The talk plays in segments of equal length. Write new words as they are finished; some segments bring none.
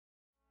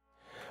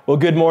Well,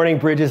 good morning,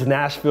 Bridges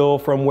Nashville,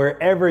 from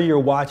wherever you're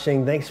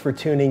watching. Thanks for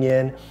tuning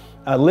in.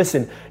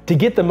 Listen, to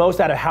get the most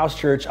out of house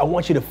church, I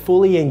want you to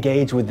fully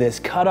engage with this.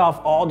 Cut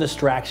off all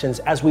distractions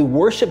as we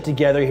worship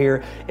together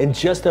here in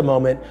just a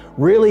moment.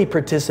 Really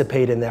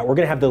participate in that. We're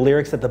going to have the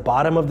lyrics at the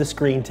bottom of the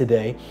screen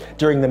today.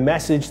 During the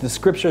message, the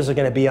scriptures are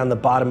going to be on the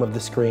bottom of the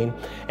screen.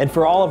 And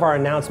for all of our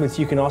announcements,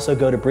 you can also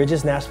go to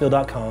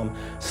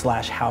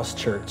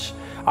bridgesnashville.com/housechurch.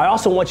 I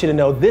also want you to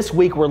know this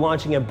week we're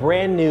launching a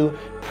brand new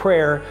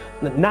prayer,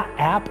 not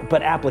app,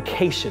 but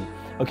application.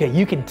 Okay,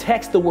 you can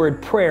text the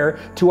word prayer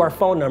to our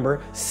phone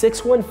number,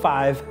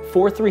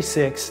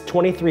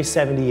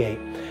 615-436-2378.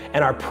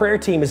 And our prayer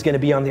team is going to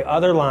be on the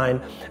other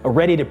line,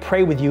 ready to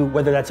pray with you,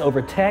 whether that's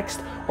over text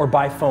or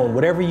by phone,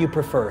 whatever you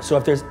prefer. So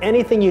if there's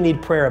anything you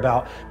need prayer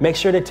about, make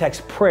sure to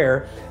text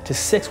prayer to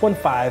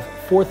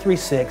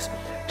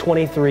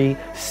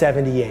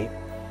 615-436-2378.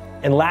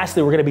 And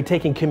lastly, we're going to be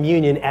taking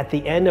communion at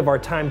the end of our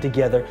time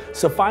together.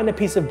 So find a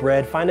piece of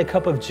bread, find a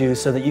cup of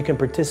juice so that you can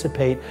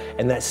participate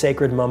in that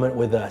sacred moment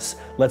with us.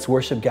 Let's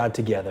worship God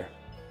together.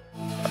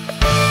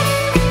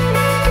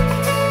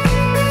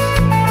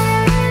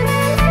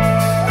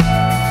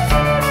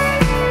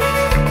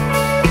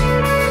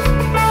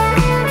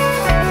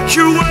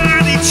 You're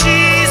worthy,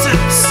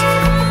 Jesus.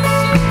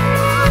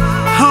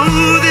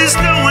 Oh, there's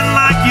no one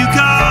like you,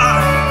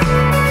 God.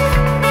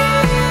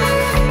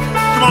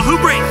 Come on, who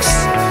breaks?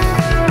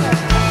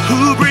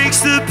 Who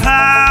breaks the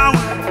power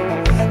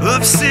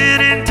of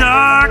sin and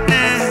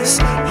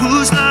darkness?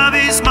 Whose love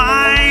is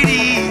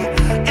mighty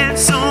and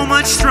so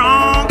much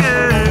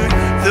stronger?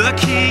 The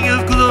King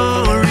of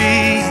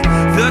glory,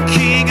 the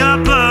King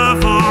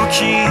above all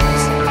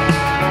kings.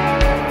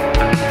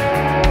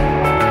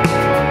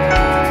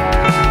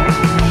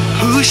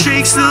 Who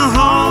shakes the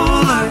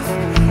whole earth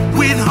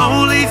with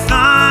holy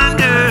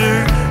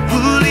thunder?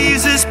 Who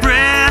leaves us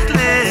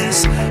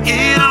breathless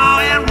in awe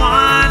and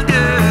wonder?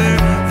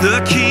 The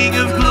King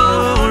of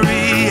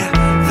glory,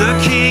 the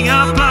King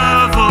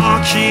above all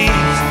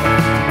kings.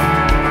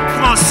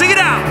 Come on, sing it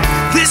out.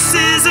 This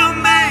is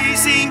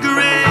amazing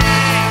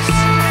grace.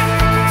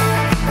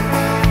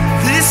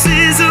 This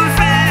is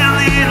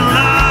unfailing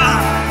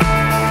love.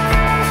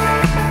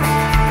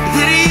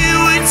 That you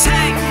would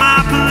take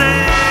my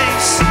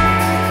place.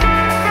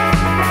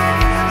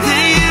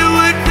 That you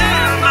would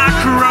bear my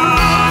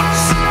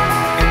cross.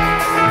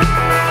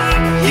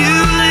 You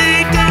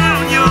laid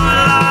down your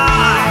life.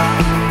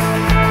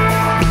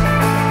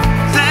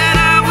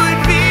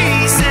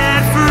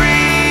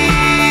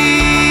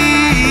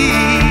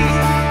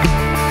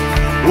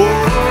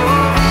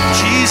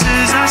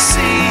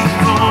 Sing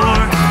for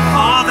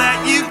all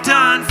that you've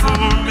done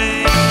for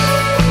me.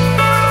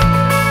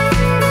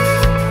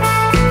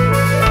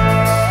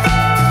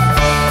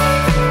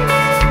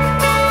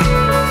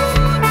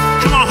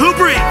 Come on, who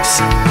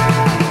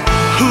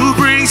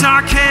brings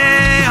our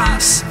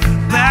chaos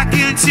back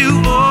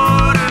into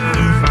order?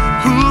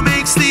 Who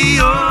makes the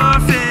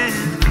orphan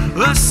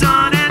a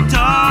son and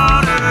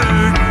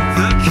daughter?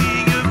 The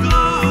King of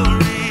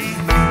glory,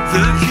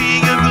 the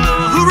King of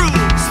glory. Who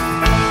rules?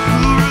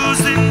 Who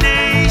rules the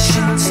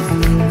nations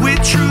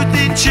with truth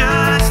and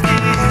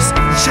justice?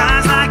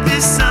 Shines like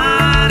the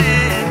sun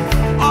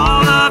in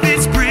all of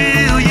its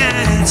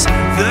brilliance.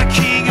 The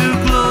King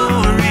of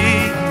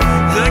glory,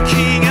 the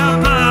King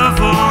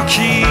above all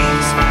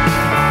kings.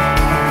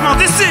 Oh,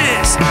 this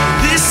is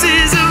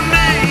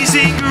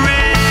amazing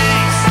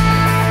grace.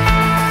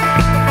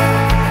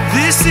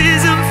 This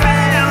is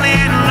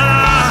unfailing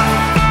love.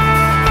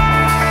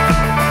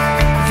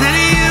 That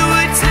you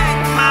would take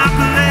my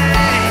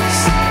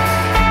place.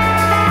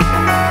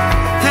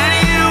 That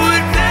you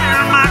would bear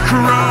my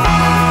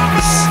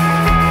cross.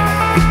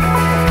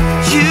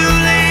 You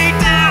laid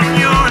down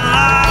your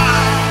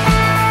life.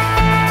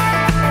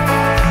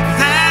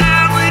 That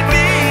I would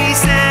be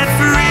set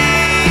free.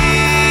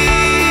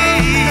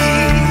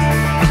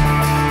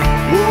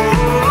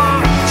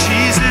 Oh,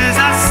 Jesus,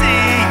 I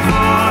sing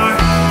for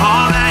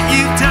all that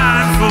you've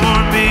done for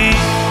me.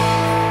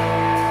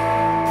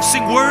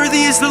 Sing,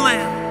 worthy is the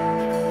Lamb.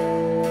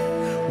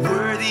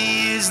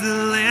 Worthy is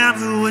the Lamb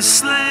who was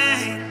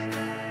slain.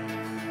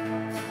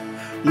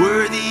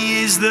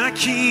 Worthy is the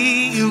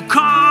King who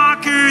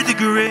conquered the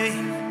grave.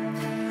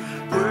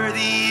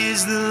 Worthy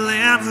is the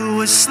Lamb who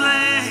was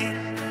slain.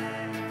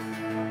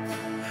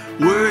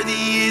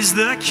 Worthy is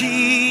the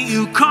King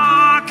who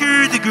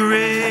conquered the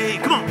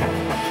grave. Come on.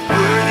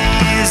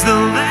 Worthy is the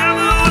Lamb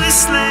who was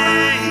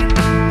slain.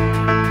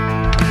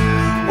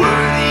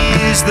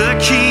 Worthy is the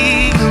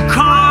King who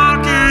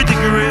conquered the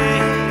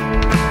grave.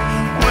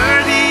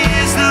 Worthy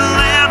is the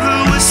Lamb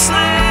who was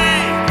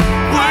slain.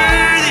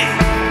 Worthy,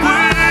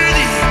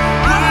 worthy,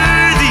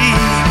 worthy.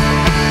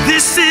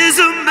 This is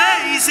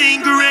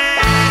amazing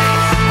grace.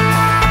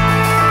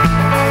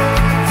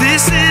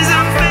 This is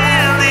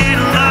unfailing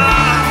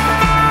love.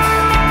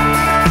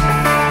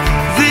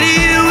 That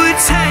you would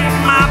take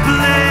my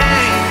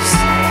place.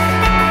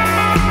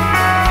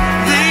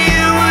 That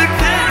you would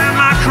bear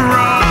my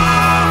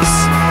cross.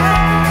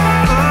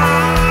 Oh,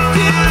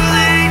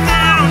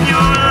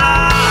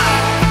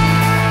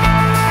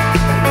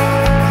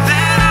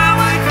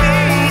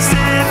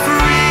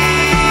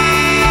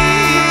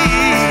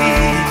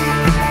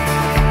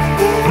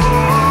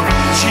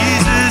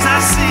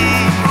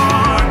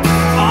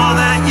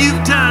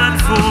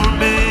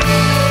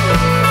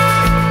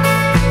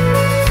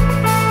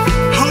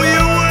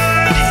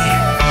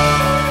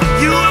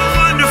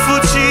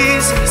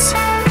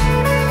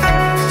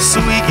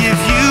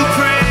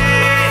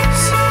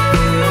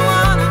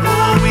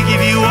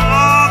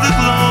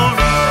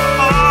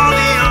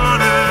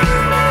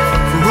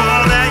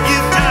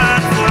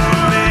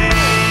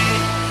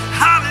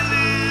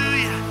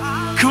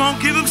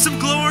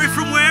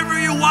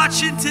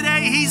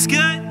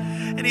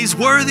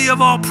 worthy of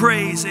all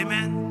praise.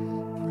 Amen.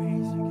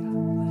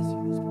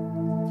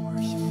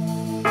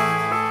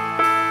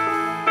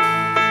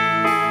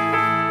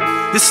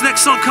 This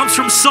next song comes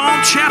from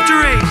Psalm chapter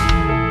 8.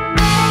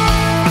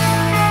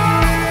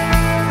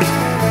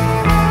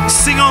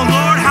 Sing, oh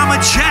Lord, how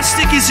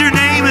majestic is your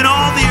name in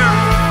all the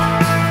earth.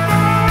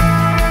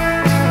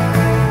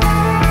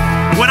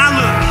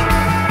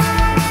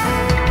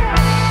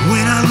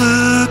 When I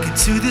look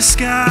into the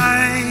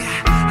sky,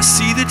 I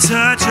see the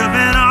touch of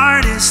an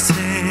artist's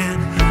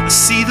hand. I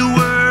see the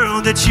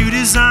world that you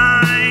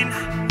designed.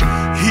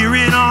 Here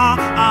in awe,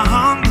 I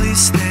humbly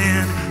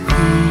stand.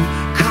 Who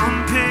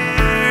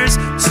compares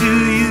to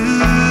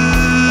you?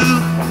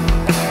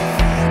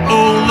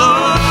 Oh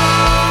Lord,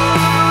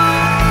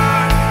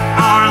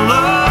 our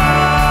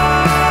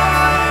Lord,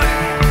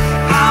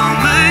 how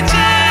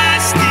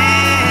majestic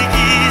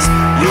is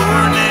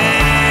your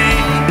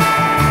name.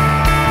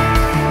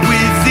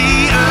 With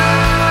the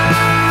earth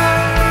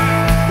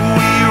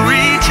we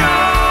rejoice,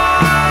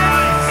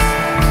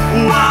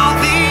 while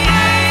the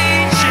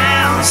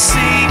angels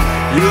sing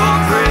your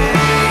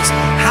praise.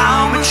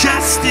 How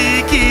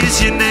majestic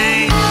is your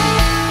name.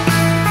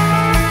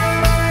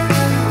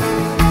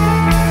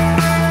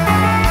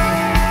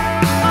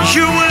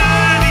 You're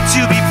worthy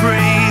to be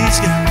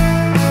praised.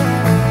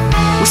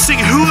 We're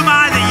singing, who am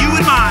I that you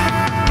would mind?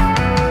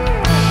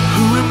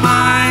 Who am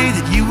I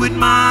that you would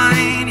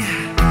mind?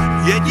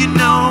 Yet you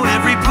know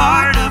every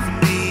part of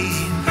me.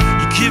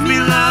 You give me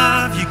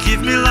love, you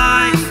give me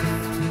life.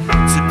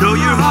 To know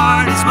your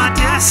heart is my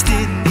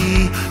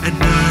destiny, and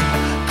none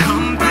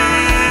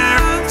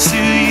compare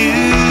to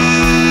you.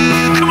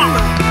 Come on.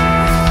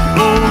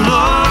 Oh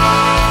Lord,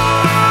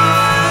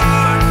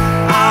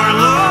 our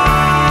Lord,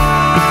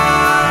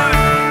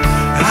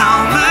 how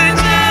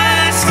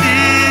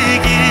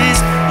majestic is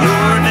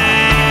your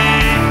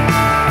name.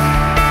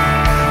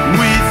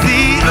 With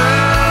the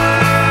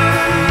earth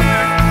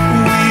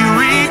we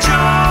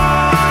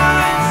rejoice,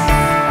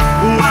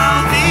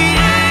 while the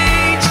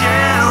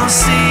angels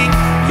sing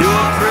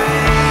your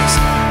praise.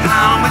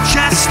 How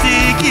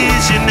majestic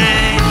is your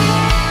name.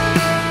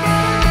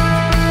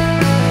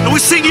 And we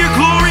sing, your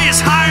glory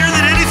is higher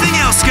than anything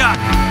else, God.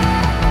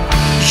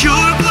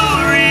 Your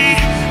glory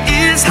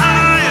is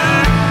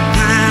higher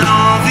than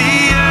all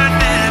the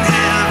earth and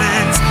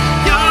heavens.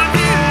 Your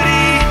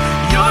beauty,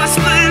 your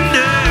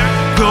splendor,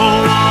 go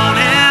on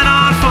and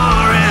on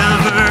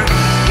forever.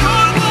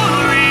 Your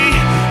glory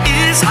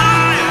is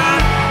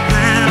higher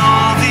than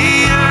all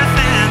the earth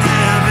and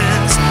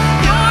heavens.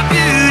 Your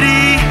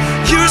beauty,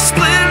 your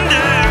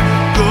splendor,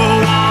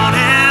 go on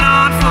and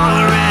on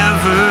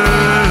forever.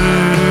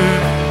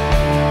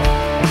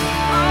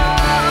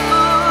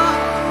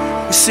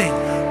 We sing,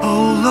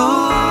 oh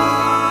Lord,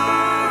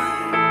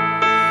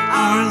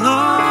 our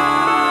Lord.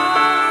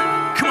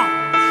 Come on.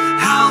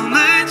 How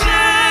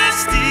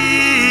majestic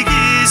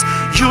is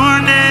your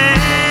name.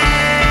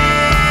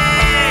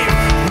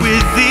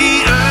 With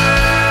the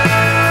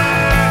earth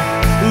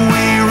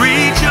we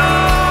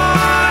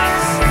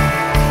rejoice,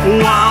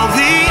 while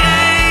the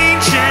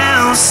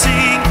angels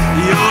sing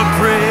your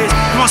praise.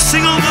 Come on,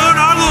 sing, oh Lord,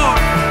 our Lord.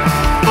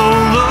 Oh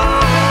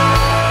Lord,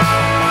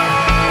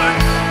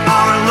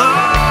 our Lord,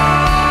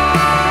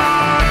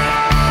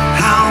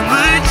 how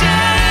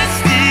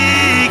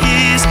majestic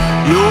is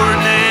your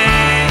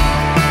name.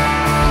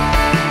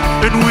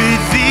 And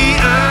with the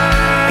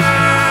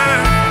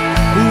earth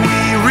we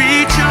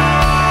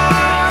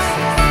rejoice,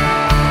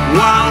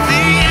 while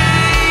the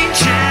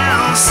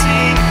angels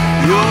sing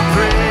your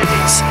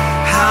praise.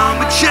 How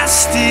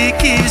majestic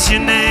is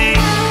your name.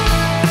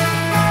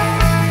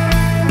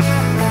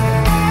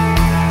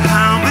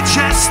 How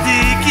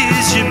majestic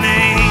is your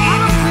name.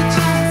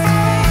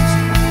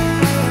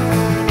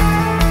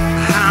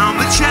 How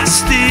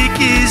majestic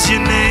is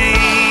your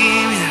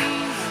name.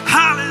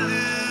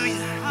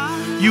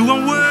 Hallelujah. You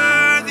are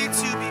worthy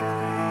to be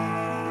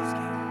praised.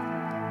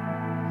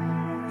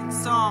 In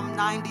Psalm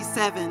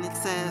 97, it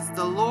says,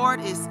 the Lord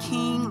is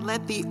king,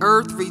 let the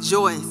earth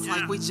rejoice,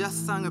 like we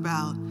just sung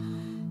about.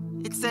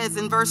 It says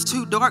in verse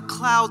 2, dark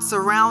clouds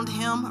surround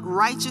him,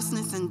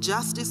 righteousness and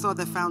justice are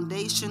the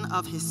foundation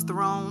of his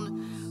throne.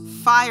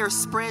 Fire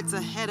spreads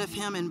ahead of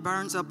him and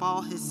burns up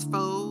all his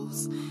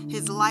foes.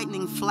 His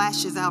lightning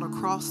flashes out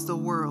across the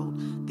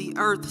world. The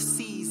earth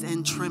sees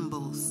and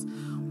trembles.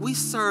 We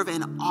serve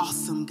an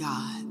awesome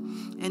God.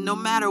 And no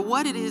matter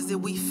what it is that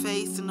we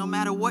face, and no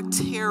matter what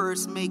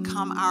terrors may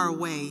come our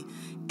way,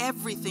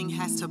 everything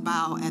has to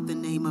bow at the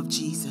name of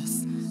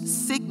Jesus.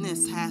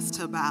 Sickness has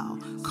to bow.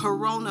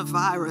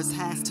 Coronavirus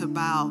has to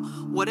bow.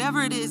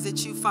 Whatever it is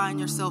that you find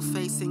yourself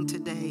facing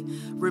today,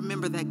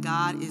 remember that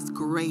God is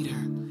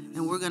greater.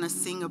 And we're going to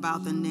sing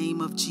about the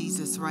name of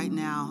Jesus right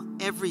now.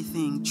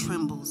 Everything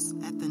trembles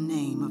at the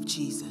name of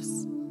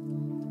Jesus.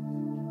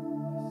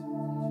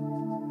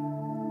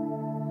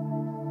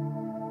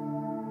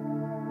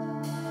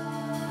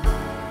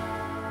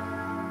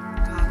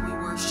 God, we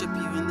worship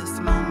you in this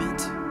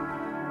moment.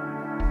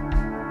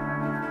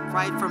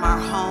 Right from our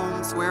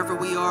homes, wherever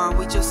we are,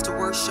 we just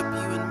worship you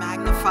and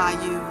magnify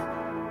you.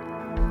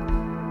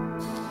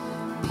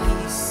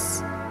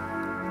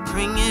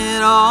 bring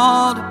it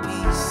all to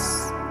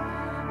peace.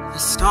 The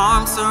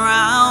storm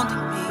surrounding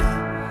me,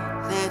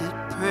 let it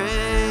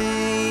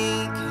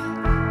break.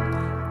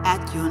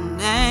 At your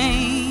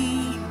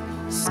name,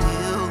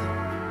 still,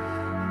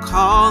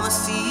 call the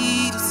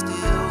sea to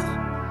still,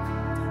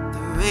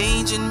 the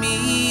rage in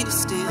me to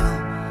still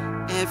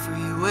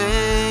every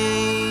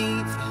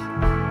wave.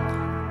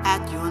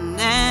 At your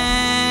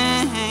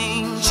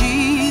name,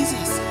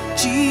 Jesus,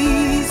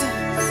 Jesus,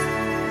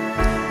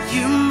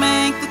 you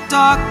make the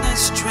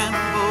darkness tremble.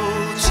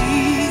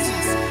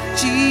 Jesus,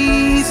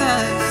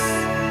 Jesus,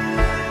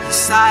 you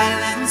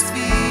silence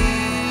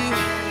fear.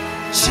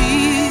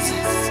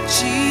 Jesus,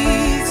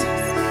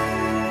 Jesus,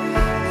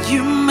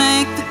 you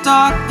make the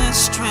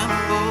darkness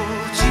tremble.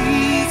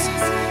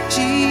 Jesus,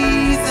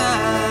 Jesus.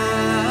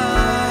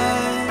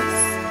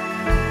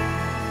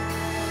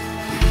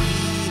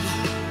 Breathe.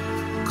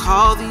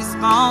 Call these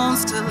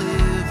bones to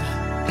live.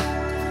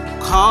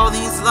 Call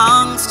these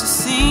lungs to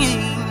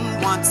sing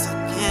once again.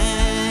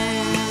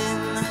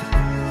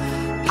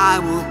 I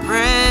will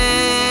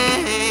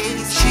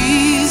praise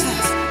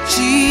Jesus,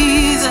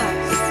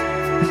 Jesus.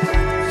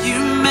 You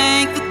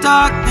make the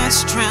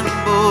darkness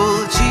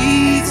tremble.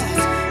 Jesus,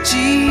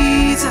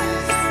 Jesus.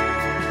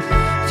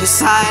 You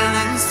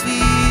silence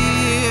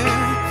fear.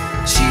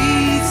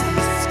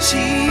 Jesus,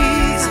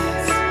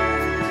 Jesus.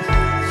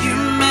 You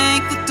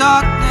make the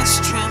darkness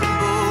tremble.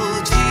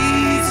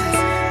 Jesus,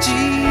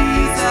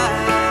 Jesus.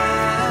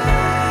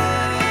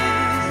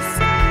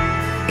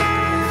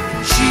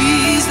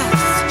 Jesus,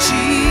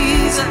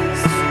 Jesus.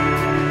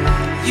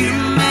 You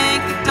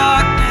make the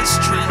darkness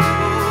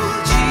tremble.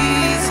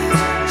 Jesus,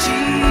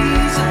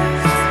 Jesus.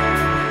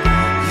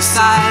 You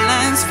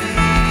silence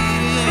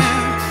fear.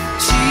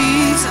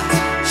 Jesus,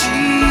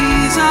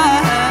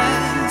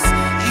 Jesus.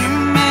 You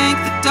make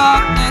the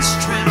darkness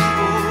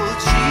tremble.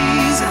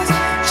 Jesus,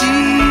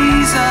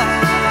 Jesus.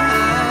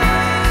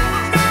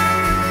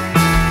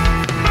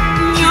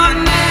 Your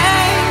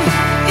name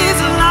is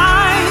a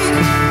light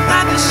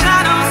that the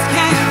shadows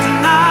can't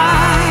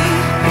deny.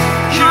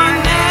 Your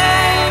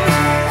name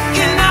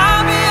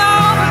cannot be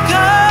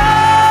overcome.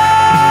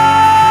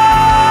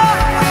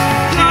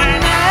 Your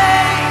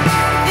name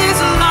is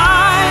a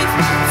life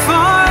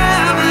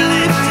forever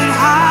lifted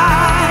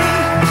high.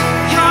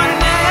 Your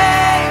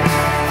name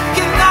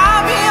cannot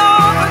be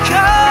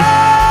overcome.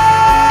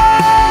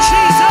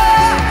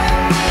 Jesus,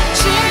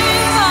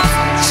 Jesus,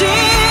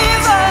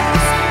 Jesus.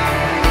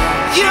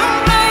 You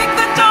make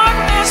the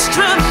darkness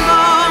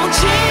tremble.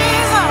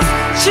 Jesus,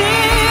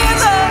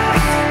 Jesus.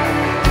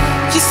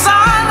 You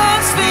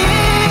silence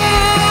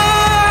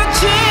fear.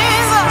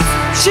 Jesus,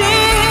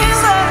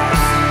 Jesus.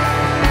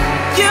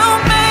 You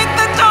make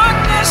the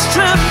darkness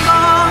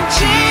tremble.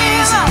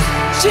 Jesus,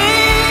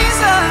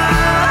 Jesus.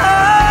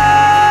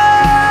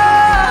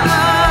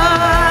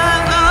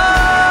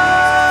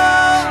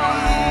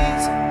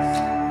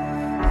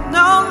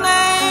 No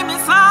name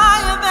is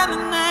higher than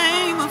the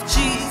name of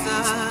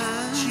Jesus.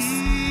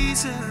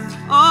 Jesus.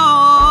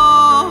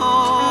 Oh,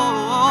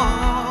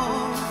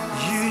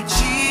 you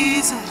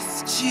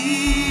Jesus,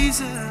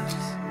 Jesus.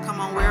 Come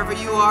on, wherever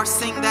you are,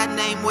 sing that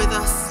name with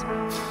us.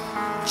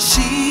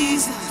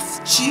 Jesus,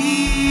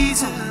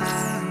 Jesus.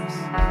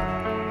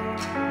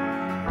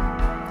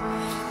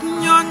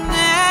 Your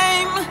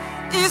name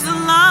is the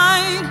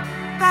light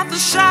that the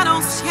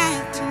shadows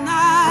can't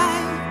deny.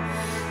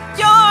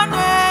 Your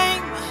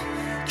name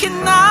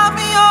cannot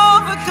be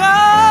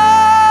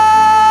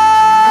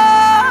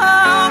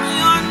overcome.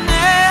 Your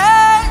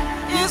name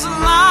is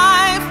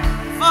life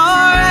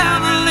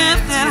forever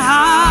lifted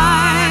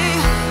high.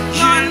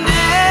 Your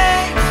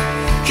name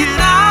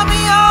cannot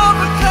be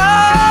overcome.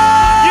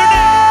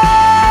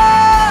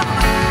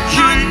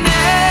 Your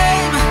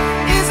name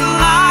is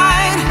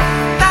light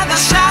that the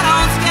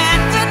shadows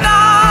can't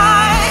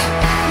deny.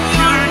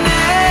 Your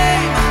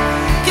name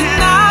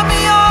cannot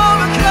be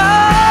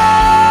overcome.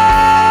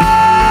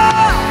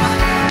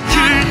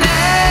 Your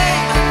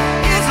name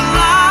is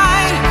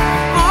light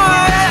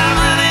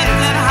forever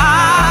lifted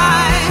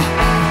high.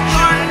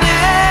 Your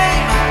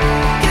name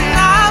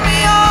cannot be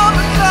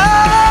overcome.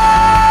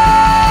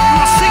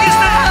 Sing his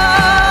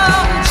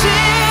name.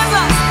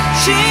 Jesus,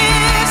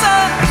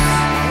 Jesus.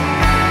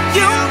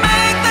 You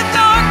make the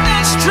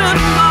darkness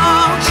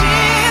tremble.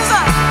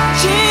 Jesus,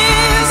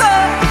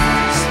 Jesus.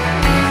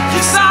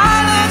 You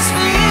silence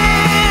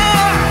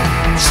fear.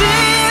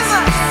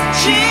 Jesus,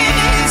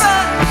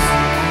 Jesus.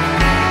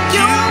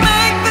 You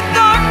make the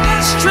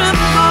darkness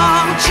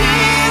tremble.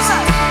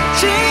 Jesus,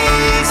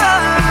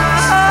 Jesus.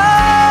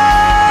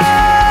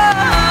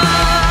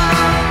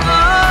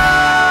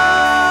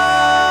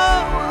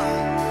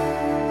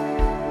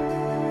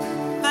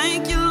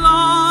 Thank you,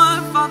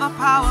 Lord, for the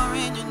power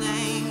in your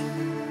name.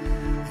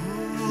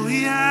 Oh,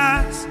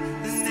 yes,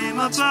 the name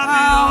above it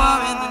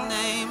Power in all. the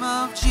name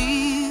of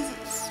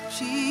Jesus,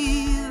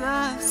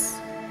 Jesus.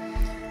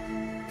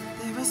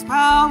 There is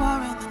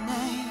power in the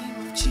name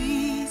of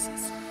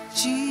Jesus,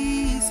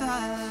 Jesus.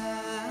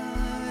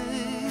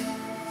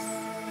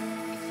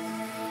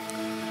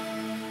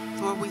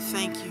 Lord, we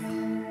thank you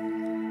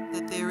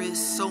that there is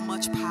is so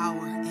much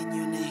power in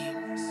your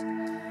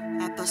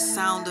name. At the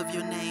sound of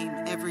your name,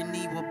 every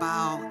knee will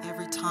bow,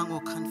 every tongue will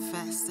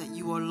confess that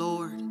you are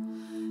Lord.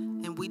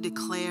 And we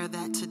declare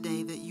that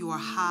today, that you are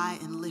high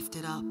and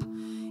lifted up.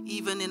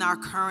 Even in our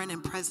current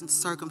and present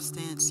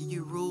circumstance,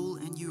 you rule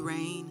and you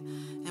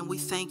reign. And we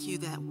thank you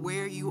that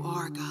where you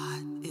are,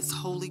 God, is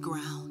holy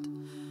ground.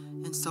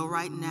 And so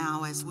right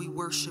now, as we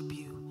worship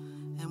you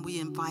and we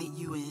invite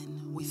you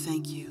in, we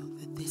thank you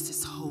that this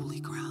is holy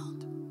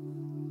ground.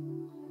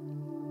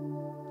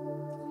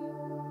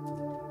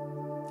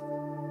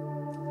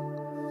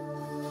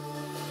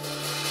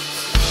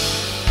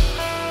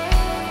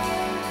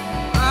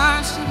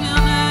 Worship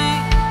your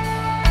name.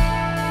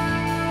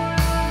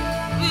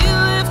 We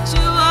lift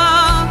you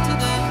up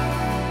today.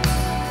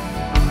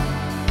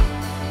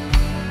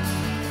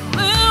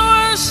 We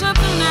worship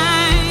the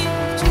name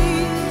of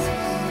Jesus.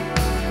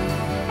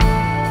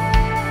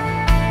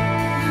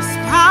 There's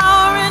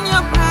power in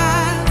your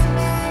presence.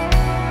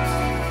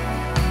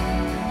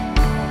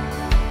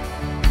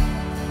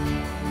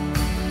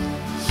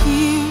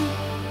 Here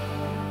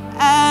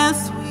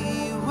as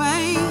we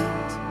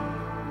wait,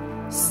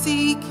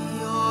 seek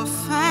your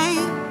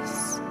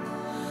face.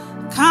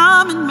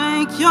 Come and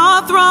make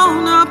your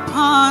throne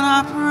upon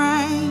our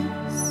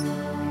praise.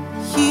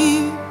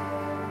 Here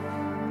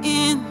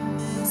in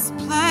this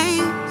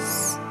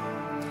place,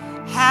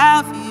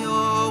 have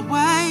your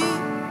way.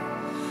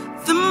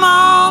 The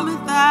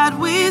moment that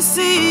we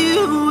see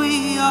you,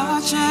 we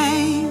are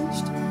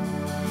changed.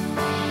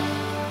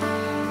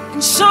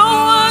 And show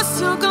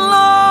us your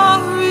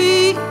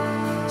glory.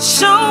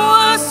 Show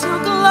us your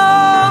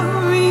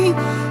glory.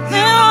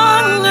 In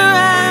wonder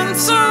and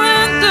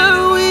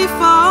surrender we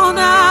fall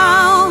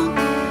down.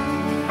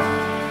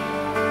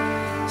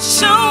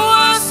 Show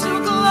us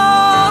your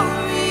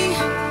glory.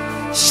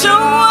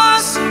 Show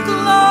us your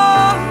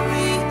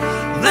glory.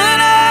 Let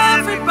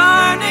every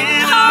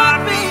burning heart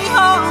be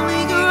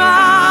holy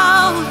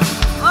ground.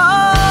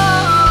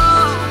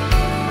 Oh,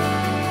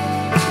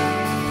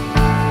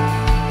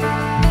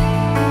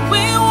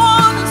 we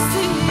want to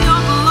see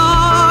your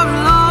glory,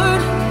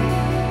 Lord.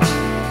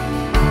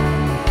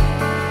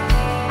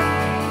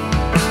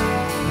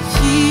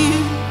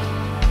 Here,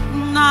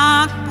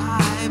 not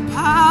by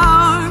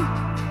power,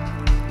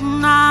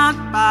 not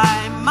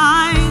by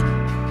might,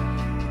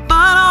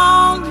 but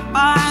only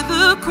by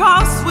the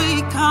cross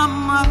we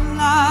come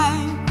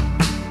alive.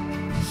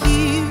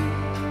 Here,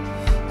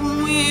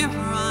 we're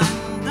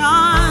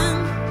undone,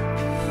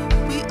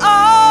 we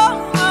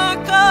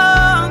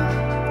overcome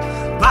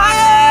by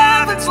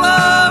heaven's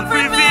love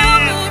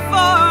revealed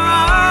before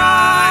our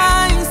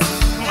eyes.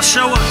 Come on,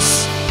 show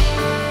us.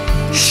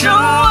 Show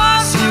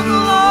us your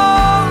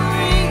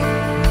glory.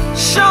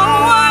 Show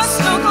us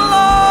your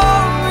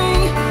glory.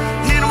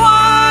 In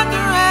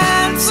wonder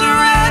and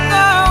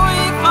surrender we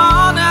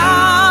fall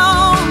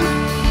down.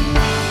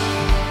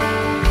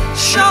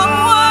 Show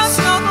us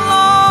your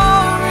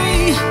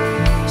glory.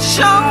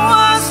 Show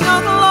us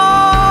your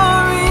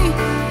glory.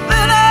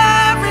 Let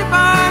every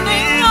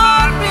burning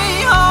heart be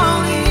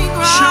holy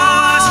ground. Show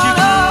us your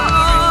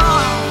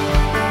glory.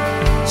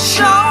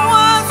 Show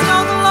us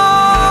your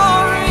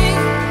glory.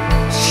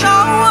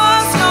 Show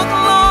us your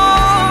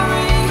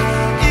glory.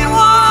 In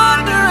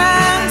wonder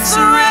and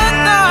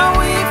surrender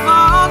we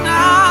fall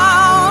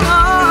down.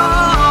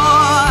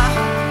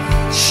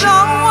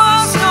 Show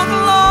us your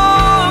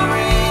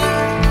glory.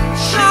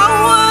 Show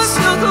us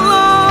your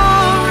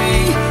glory.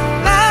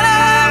 Let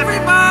every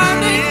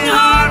burning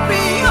heart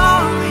be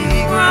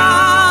holy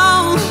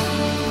ground.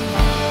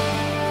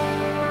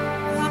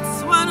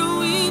 That's what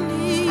we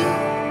need.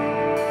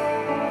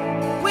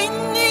 We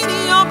need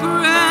your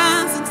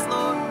presence,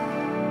 Lord.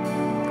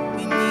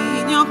 We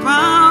need your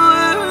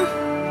power.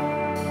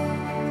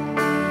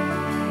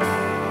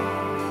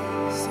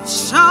 So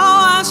show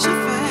us your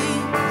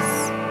face.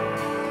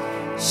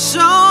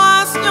 Show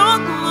us your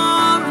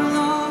glory,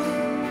 Lord.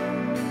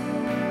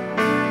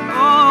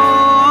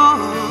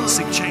 Oh,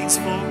 Sing chains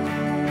fall.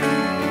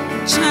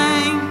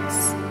 chains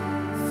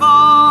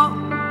fall,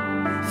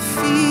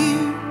 fear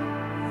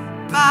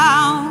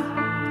bow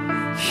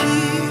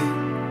here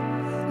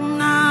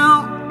now.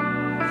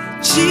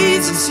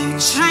 Jesus, you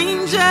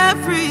change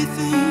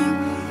everything.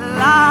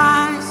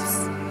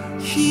 Lives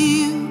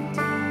healed,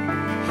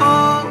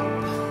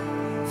 hope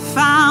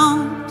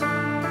found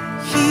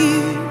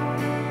here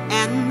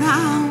and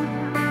now.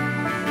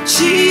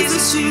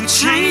 Jesus, you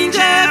change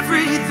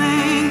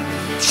everything.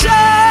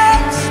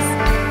 Chains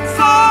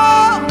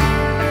fall,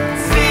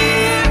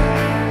 fear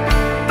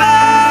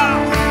bow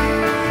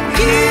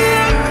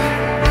here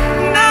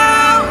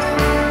now.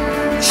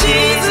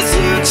 Jesus,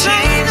 you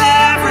change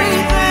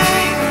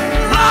everything.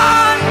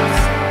 Lives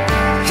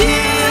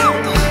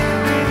healed,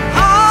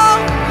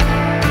 hope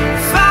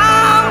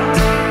found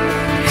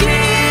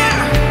here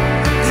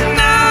and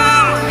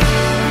now.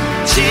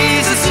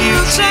 Jesus, you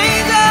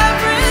change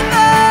everything.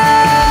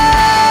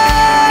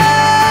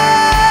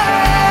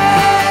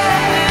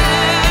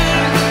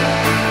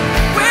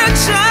 We're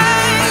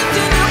changed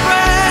in your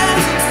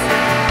presence.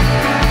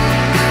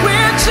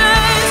 We're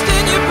changed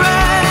in your presence.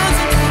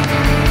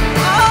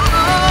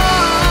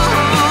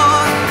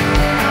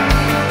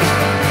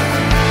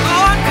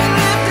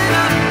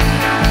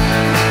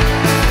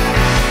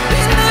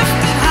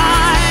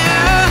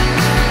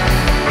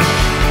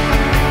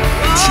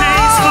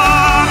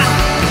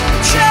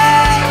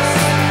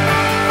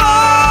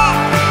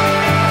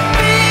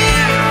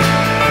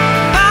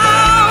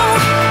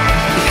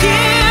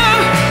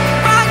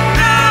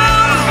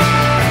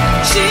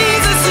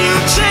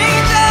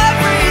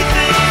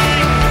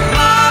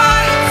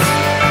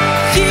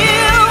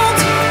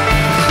 healed,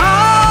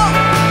 whole,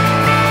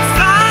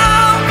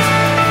 found,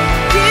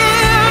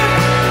 here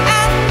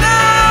and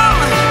now.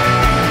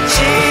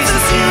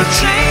 Jesus, you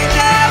change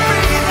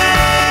everything.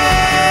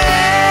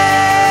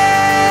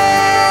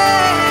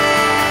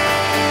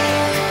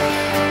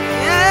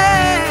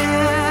 Yeah.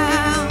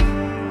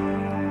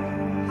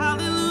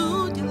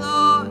 Hallelujah,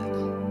 Lord.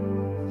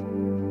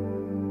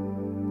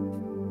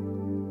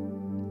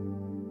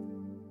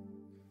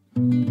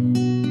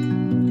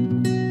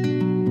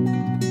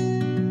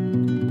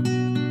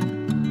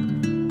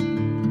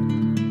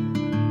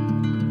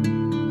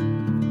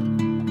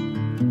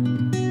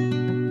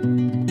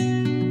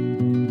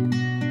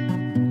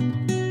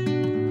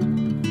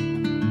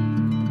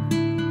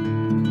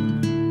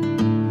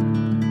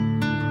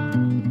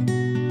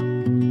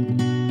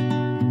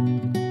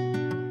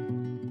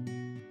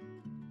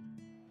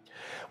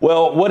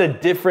 Well, what a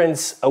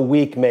difference a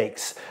week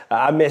makes.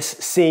 I miss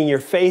seeing your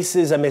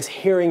faces. I miss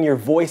hearing your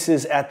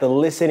voices at the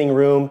listening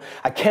room.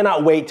 I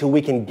cannot wait till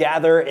we can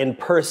gather in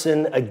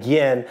person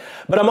again.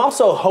 But I'm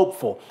also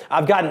hopeful.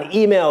 I've gotten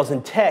emails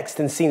and texts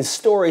and seen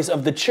stories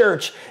of the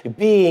church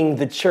being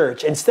the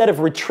church. Instead of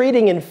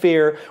retreating in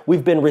fear,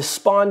 we've been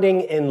responding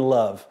in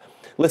love.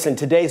 Listen,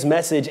 today's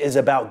message is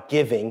about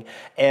giving,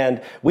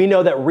 and we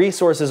know that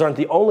resources aren't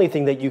the only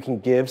thing that you can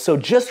give. So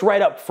just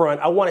right up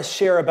front, I want to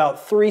share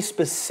about 3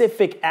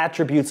 specific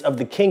attributes of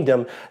the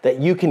kingdom that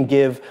you can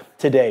give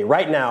today.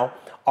 Right now,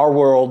 our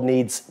world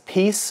needs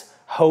peace,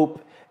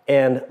 hope,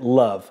 and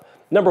love.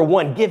 Number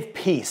 1, give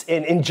peace.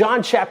 In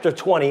John chapter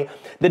 20,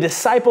 the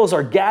disciples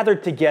are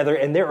gathered together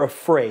and they're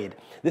afraid.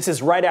 This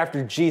is right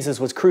after Jesus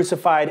was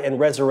crucified and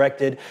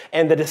resurrected.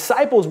 And the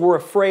disciples were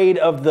afraid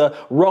of the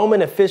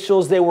Roman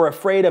officials. They were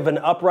afraid of an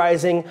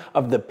uprising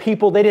of the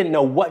people. They didn't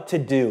know what to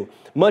do.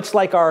 Much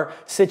like our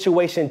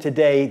situation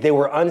today, they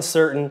were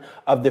uncertain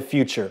of the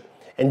future.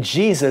 And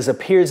Jesus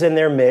appears in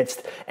their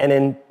midst. And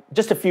in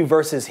just a few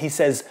verses, he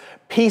says,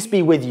 "Peace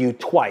be with you,"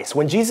 twice.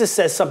 When Jesus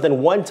says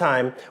something one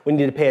time, we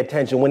need to pay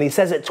attention. When he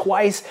says it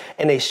twice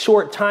in a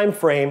short time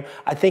frame,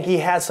 I think he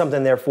has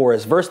something there for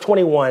us. Verse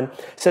 21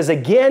 says,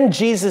 "Again,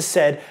 Jesus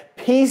said,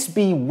 'Peace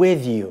be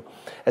with you.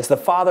 As the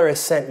Father has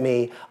sent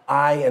me,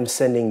 I am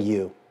sending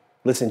you.'"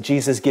 Listen,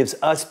 Jesus gives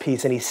us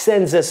peace and he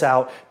sends us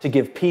out to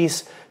give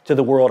peace to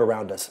the world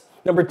around us.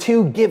 Number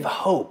 2, give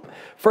hope.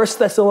 1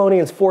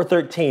 Thessalonians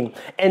 4:13.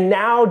 "And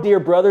now, dear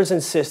brothers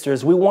and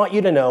sisters, we want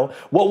you to know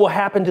what will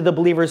happen to the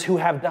believers who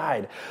have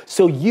died,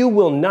 so you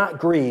will not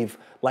grieve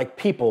like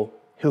people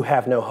who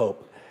have no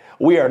hope."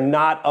 We are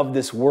not of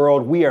this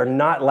world. We are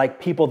not like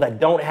people that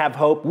don't have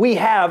hope. We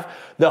have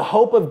the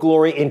hope of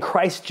glory in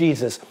Christ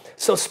Jesus.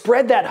 So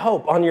spread that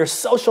hope on your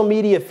social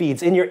media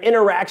feeds, in your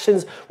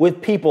interactions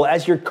with people,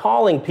 as you're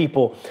calling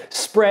people.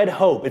 Spread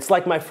hope. It's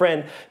like my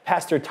friend,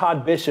 Pastor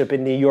Todd Bishop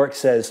in New York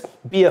says,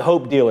 be a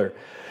hope dealer.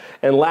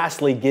 And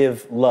lastly,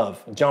 give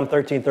love. John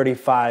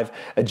 13:35,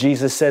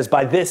 Jesus says,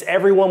 "By this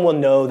everyone will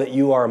know that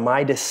you are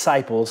my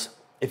disciples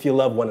if you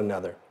love one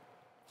another."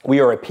 We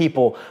are a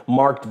people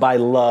marked by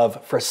love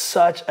for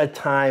such a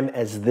time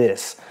as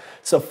this.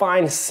 So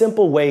find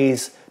simple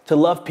ways to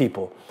love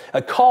people.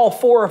 Call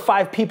 4 or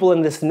 5 people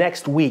in this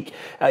next week.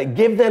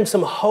 Give them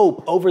some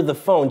hope over the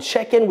phone.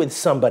 Check in with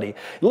somebody.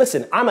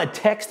 Listen, I'm a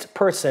text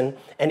person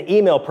and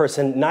email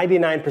person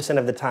 99%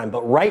 of the time,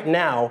 but right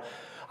now,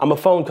 I'm a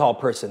phone call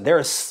person. There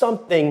is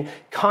something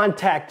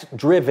contact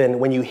driven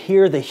when you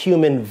hear the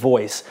human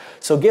voice.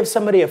 So give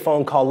somebody a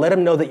phone call. Let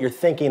them know that you're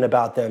thinking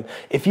about them.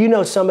 If you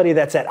know somebody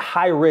that's at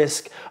high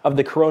risk of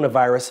the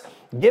coronavirus,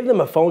 give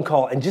them a phone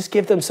call and just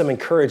give them some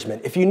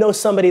encouragement. If you know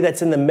somebody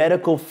that's in the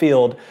medical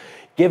field,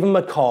 give them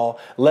a call.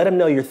 Let them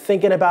know you're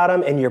thinking about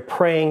them and you're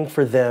praying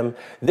for them.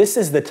 This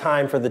is the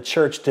time for the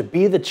church to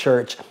be the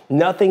church.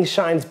 Nothing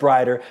shines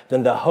brighter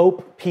than the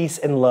hope, peace,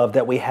 and love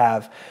that we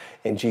have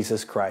in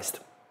Jesus Christ.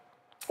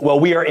 Well,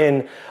 we are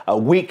in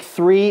week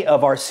 3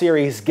 of our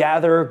series,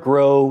 Gather,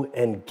 Grow,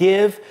 and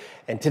Give.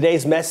 And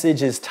today's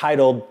message is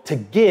titled, "To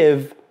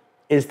Give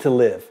is to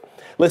Live."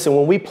 Listen,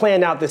 when we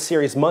planned out this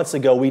series months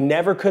ago, we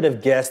never could have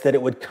guessed that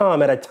it would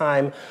come at a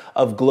time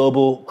of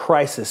global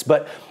crisis.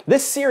 But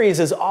this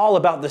series is all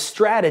about the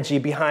strategy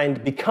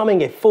behind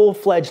becoming a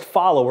full-fledged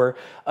follower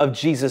of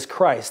Jesus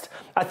Christ.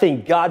 I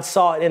think God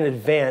saw it in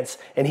advance,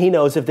 and he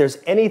knows if there's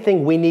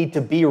anything we need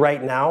to be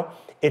right now,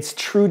 it's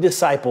true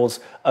disciples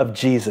of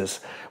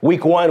Jesus.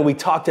 Week 1, we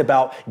talked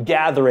about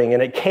gathering,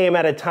 and it came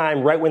at a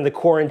time right when the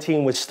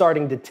quarantine was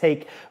starting to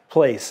take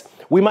place.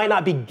 We might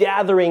not be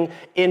gathering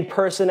in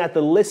person at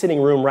the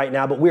listening room right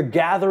now, but we're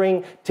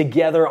gathering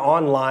together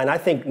online. I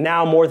think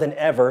now more than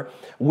ever,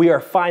 we are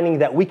finding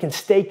that we can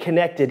stay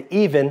connected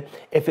even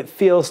if it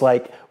feels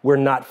like we're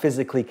not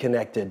physically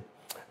connected.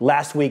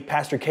 Last week,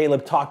 Pastor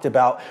Caleb talked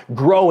about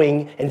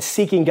growing and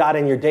seeking God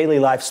in your daily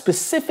life,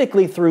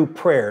 specifically through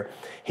prayer.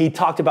 He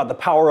talked about the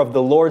power of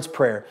the Lord's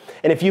Prayer.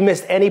 And if you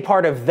missed any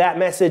part of that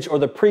message or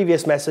the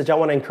previous message, I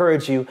want to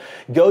encourage you,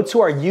 go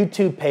to our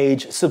YouTube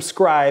page,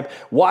 subscribe,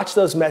 watch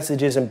those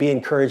messages, and be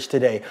encouraged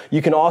today.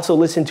 You can also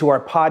listen to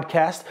our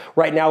podcast.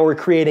 Right now, we're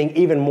creating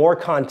even more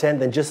content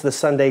than just the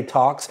Sunday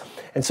talks.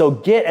 And so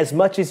get as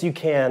much as you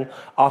can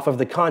off of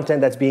the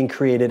content that's being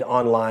created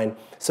online.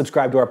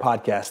 Subscribe to our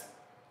podcast.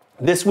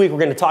 This week, we're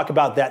going to talk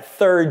about that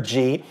third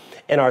G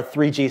in our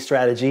 3G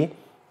strategy,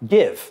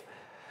 give.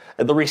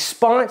 The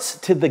response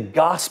to the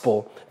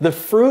gospel, the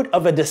fruit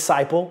of a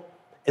disciple,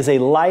 is a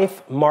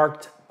life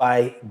marked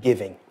by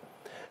giving.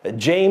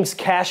 James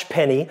Cash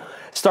Penney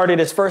started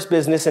his first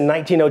business in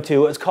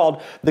 1902. It was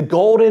called the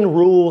Golden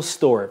Rule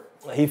Store.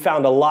 He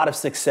found a lot of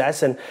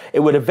success, and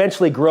it would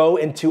eventually grow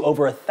into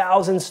over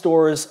 1,000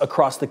 stores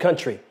across the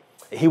country.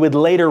 He would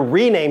later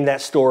rename that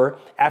store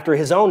after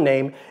his own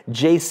name,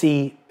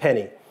 J.C.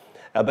 Penney.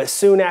 But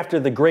soon after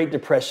the Great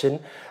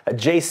Depression,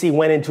 J.C.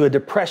 went into a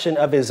depression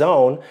of his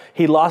own.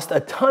 He lost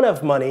a ton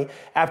of money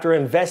after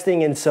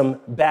investing in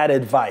some bad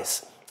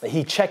advice.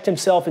 He checked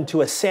himself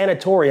into a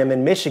sanatorium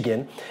in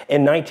Michigan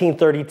in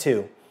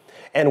 1932.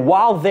 And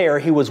while there,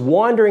 he was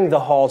wandering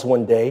the halls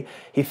one day.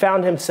 He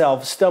found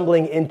himself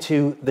stumbling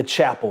into the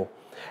chapel.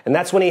 And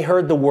that's when he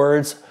heard the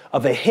words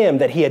of a hymn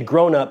that he had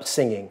grown up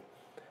singing.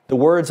 The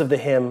words of the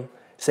hymn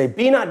say,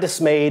 "Be not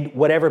dismayed,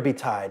 whatever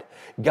betide.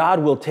 God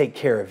will take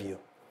care of you.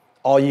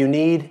 All you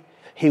need,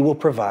 he will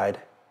provide.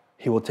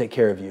 He will take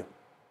care of you."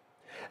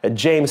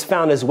 James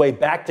found his way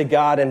back to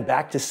God and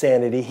back to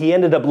sanity. He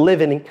ended up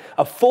living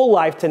a full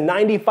life to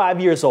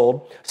 95 years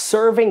old,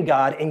 serving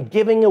God and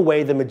giving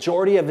away the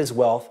majority of his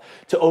wealth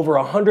to over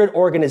 100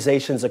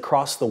 organizations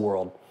across the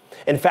world.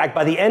 In fact,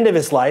 by the end of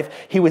his life,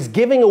 he was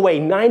giving away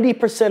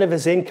 90% of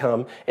his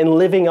income and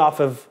living off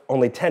of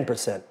only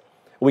 10%.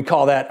 We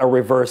call that a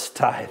reverse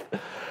tithe.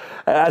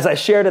 As I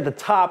shared at the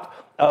top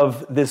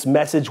of this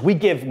message, we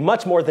give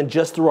much more than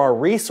just through our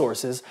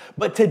resources.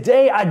 But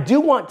today, I do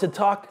want to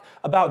talk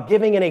about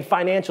giving in a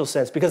financial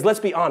sense, because let's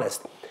be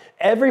honest,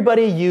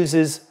 everybody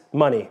uses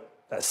money.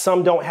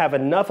 Some don't have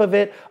enough of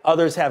it.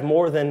 Others have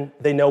more than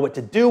they know what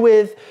to do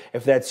with.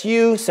 If that's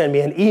you, send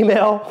me an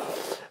email.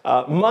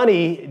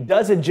 Money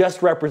doesn't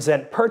just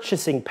represent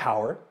purchasing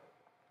power.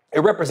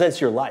 It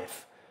represents your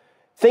life.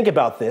 Think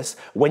about this.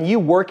 When you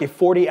work a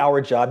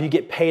 40-hour job, you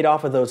get paid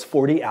off of those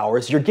 40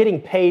 hours. You're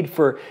getting paid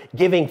for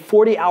giving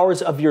 40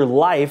 hours of your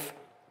life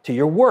to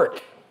your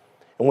work.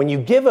 And when you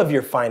give of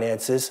your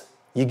finances,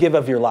 you give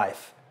of your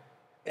life.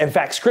 In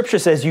fact, Scripture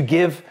says you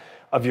give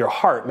of your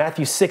heart.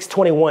 Matthew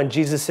 6:21,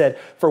 Jesus said,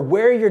 "For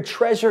where your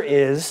treasure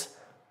is,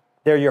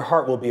 there your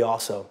heart will be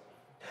also."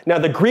 Now,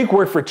 the Greek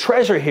word for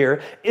treasure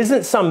here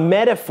isn't some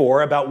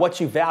metaphor about what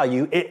you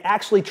value. It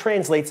actually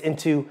translates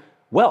into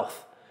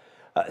wealth.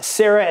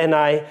 Sarah and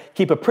I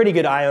keep a pretty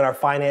good eye on our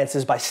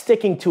finances by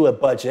sticking to a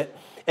budget.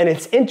 And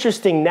it's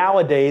interesting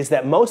nowadays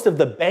that most of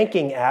the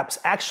banking apps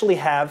actually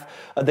have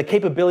the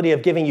capability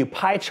of giving you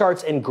pie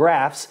charts and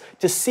graphs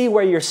to see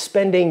where you're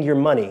spending your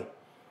money.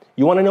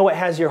 You want to know what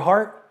has your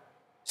heart?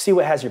 See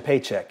what has your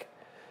paycheck.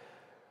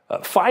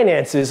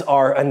 Finances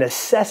are a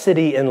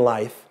necessity in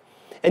life.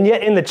 And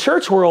yet in the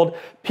church world,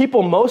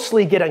 people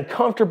mostly get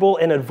uncomfortable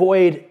and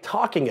avoid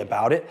talking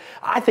about it.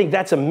 I think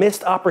that's a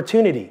missed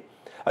opportunity.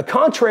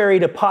 Contrary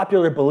to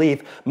popular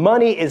belief,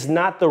 money is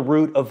not the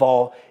root of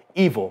all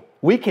evil.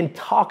 We can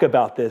talk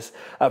about this.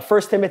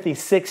 1 Timothy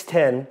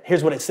 6:10,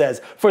 here's what it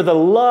says. "For the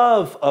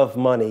love of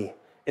money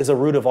is a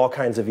root of all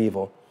kinds of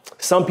evil.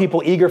 Some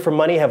people eager for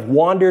money have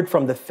wandered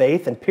from the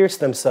faith and pierced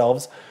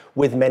themselves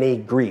with many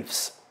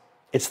griefs."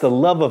 It's the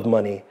love of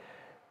money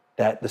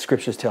that the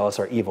scriptures tell us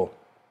are evil.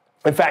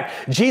 In fact,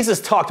 Jesus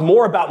talked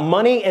more about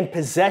money and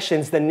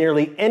possessions than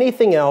nearly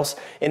anything else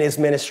in his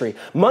ministry.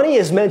 Money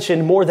is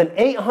mentioned more than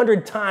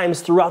 800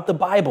 times throughout the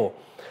Bible.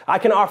 I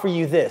can offer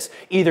you this.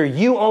 Either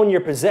you own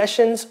your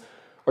possessions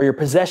or your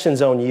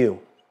possessions own you.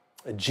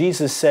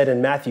 Jesus said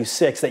in Matthew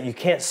 6 that you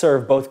can't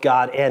serve both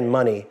God and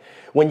money.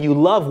 When you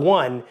love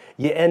one,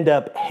 you end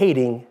up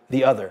hating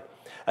the other.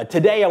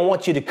 Today, I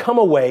want you to come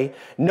away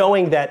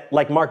knowing that,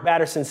 like Mark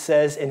Batterson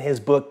says in his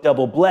book,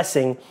 Double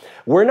Blessing,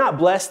 we're not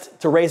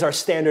blessed to raise our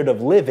standard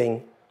of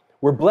living.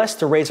 We're blessed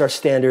to raise our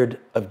standard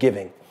of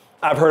giving.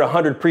 I've heard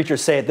 100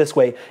 preachers say it this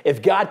way: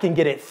 if God can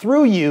get it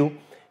through you,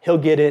 he'll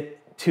get it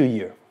to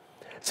you.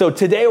 So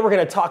today, we're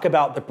going to talk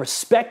about the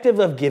perspective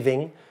of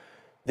giving,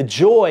 the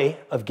joy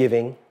of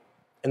giving,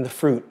 and the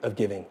fruit of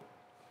giving.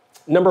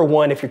 Number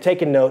one, if you're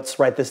taking notes,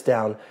 write this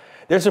down.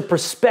 There's a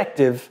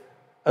perspective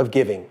of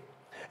giving.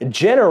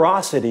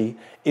 Generosity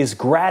is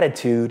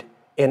gratitude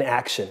in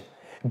action.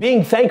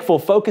 Being thankful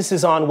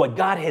focuses on what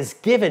God has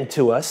given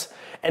to us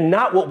and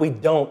not what we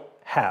don't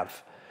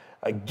have.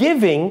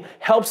 Giving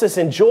helps us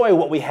enjoy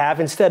what we have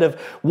instead of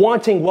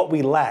wanting what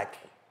we lack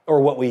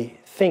or what we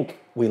think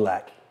we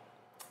lack.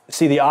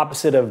 See, the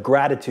opposite of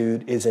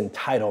gratitude is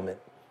entitlement.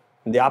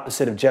 And the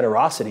opposite of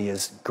generosity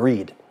is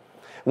greed.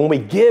 When we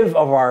give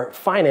of our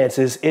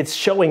finances, it's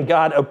showing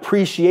God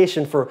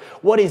appreciation for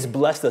what he's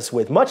blessed us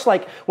with. Much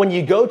like when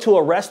you go to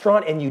a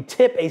restaurant and you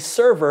tip a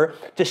server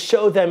to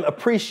show them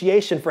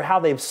appreciation for how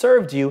they've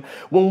served you,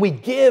 when we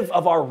give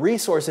of our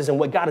resources and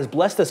what God has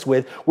blessed us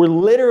with, we're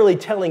literally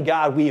telling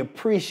God we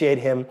appreciate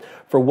him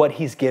for what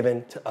he's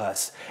given to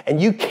us. And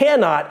you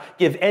cannot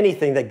give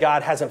anything that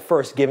God hasn't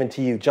first given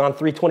to you. John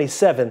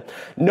 3:27,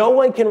 no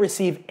one can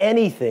receive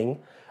anything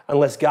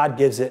unless God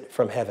gives it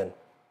from heaven.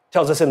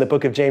 Tells us in the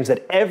book of James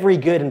that every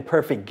good and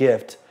perfect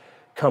gift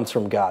comes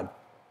from God.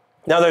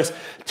 Now, there's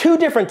two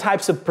different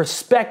types of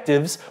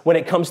perspectives when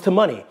it comes to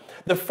money.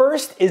 The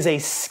first is a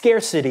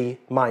scarcity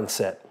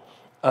mindset.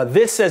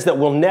 This says that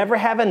we'll never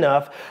have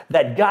enough,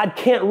 that God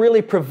can't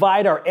really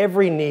provide our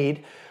every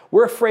need.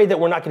 We're afraid that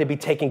we're not going to be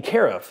taken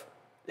care of.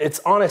 It's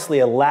honestly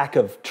a lack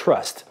of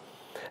trust.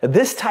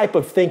 This type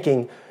of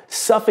thinking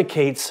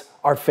suffocates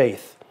our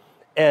faith,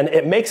 and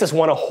it makes us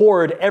want to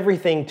hoard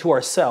everything to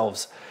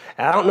ourselves.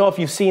 I don't know if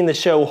you've seen the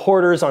show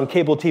Hoarders on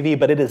cable TV,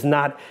 but it is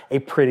not a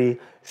pretty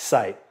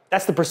sight.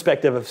 That's the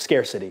perspective of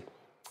scarcity.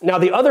 Now,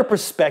 the other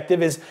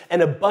perspective is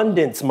an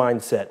abundance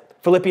mindset.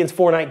 Philippians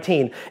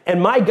 4:19,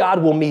 and my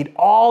God will meet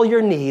all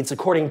your needs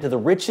according to the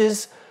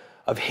riches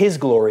of his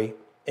glory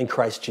in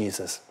Christ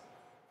Jesus.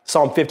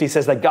 Psalm 50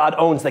 says that God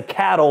owns the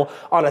cattle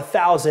on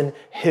 1,000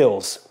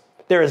 hills.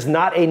 There is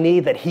not a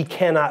need that he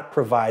cannot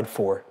provide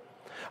for.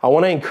 I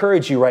want to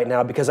encourage you right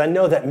now because I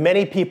know that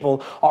many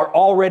people are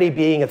already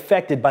being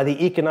affected by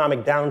the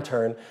economic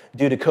downturn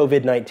due to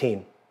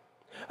COVID-19.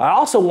 I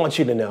also want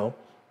you to know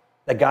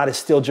that God is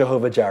still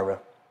Jehovah Jireh.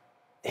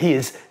 He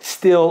is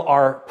still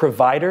our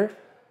provider.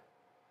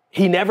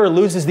 He never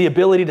loses the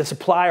ability to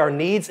supply our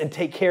needs and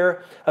take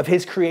care of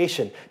his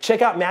creation.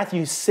 Check out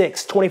Matthew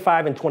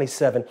 6:25 and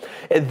 27.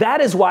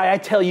 That is why I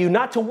tell you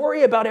not to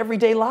worry about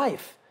everyday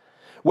life.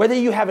 Whether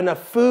you have enough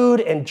food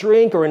and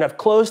drink or enough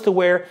clothes to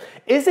wear,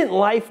 isn't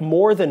life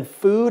more than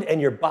food and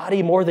your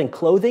body more than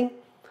clothing?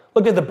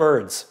 Look at the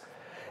birds.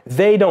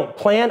 They don't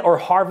plant or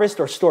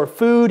harvest or store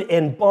food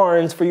in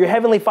barns, for your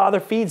heavenly Father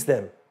feeds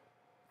them.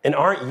 And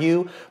aren't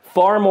you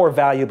far more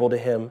valuable to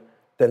him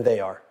than they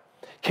are?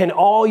 Can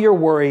all your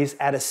worries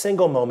add a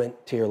single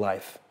moment to your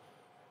life?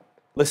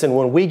 Listen,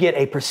 when we get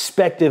a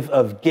perspective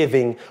of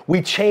giving,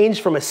 we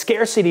change from a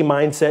scarcity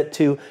mindset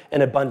to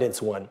an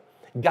abundance one.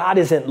 God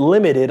isn't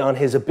limited on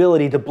his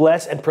ability to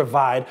bless and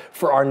provide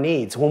for our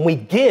needs. When we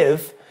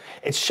give,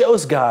 it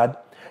shows God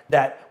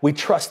that we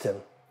trust him.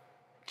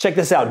 Check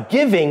this out.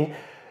 Giving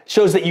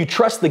shows that you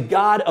trust the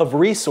God of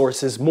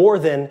resources more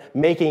than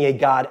making a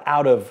God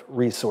out of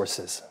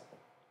resources.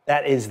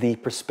 That is the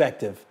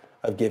perspective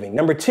of giving.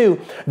 Number two,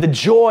 the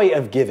joy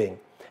of giving.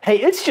 Hey,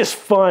 it's just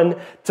fun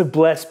to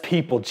bless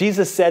people.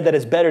 Jesus said that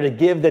it's better to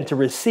give than to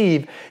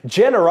receive.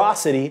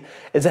 Generosity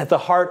is at the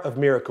heart of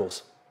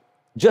miracles.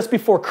 Just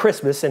before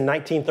Christmas in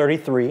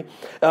 1933,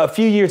 a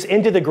few years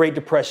into the Great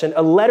Depression,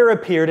 a letter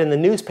appeared in the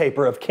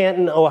newspaper of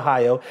Canton,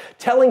 Ohio,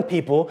 telling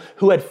people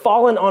who had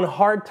fallen on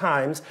hard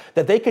times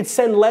that they could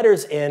send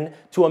letters in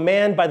to a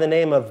man by the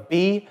name of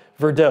B.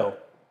 Verdeau.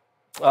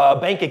 A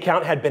bank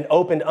account had been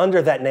opened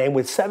under that name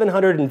with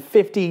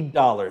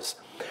 $750.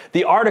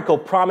 The article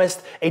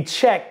promised a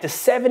check to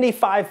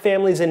 75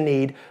 families in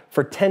need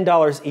for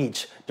 $10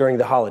 each during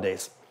the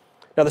holidays.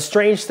 Now, the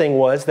strange thing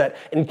was that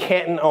in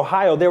Canton,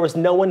 Ohio, there was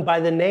no one by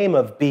the name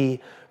of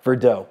B.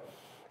 Verdeau.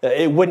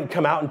 It wouldn't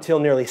come out until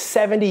nearly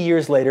 70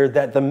 years later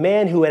that the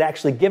man who had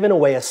actually given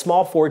away a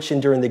small fortune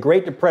during the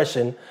Great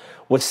Depression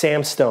was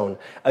Sam Stone,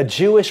 a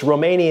Jewish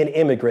Romanian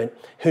immigrant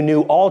who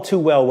knew all too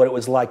well what it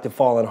was like to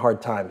fall in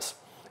hard times.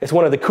 It's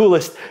one of the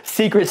coolest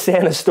Secret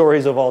Santa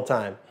stories of all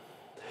time.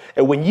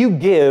 And when you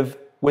give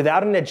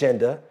without an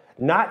agenda,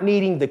 not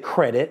needing the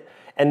credit,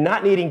 and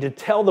not needing to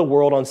tell the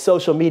world on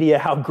social media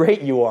how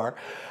great you are,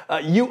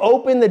 you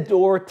open the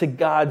door to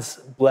God's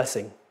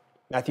blessing.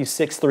 Matthew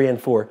 6:3 and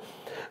 4.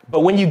 But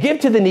when you give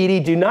to the needy,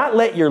 do not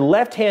let your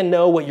left hand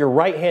know what your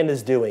right hand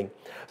is doing,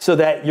 so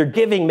that your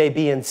giving may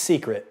be in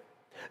secret.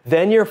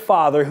 Then your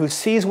Father, who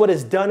sees what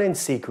is done in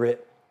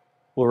secret,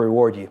 will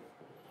reward you.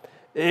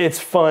 It's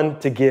fun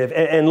to give.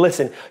 And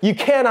listen, you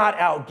cannot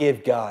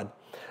outgive God.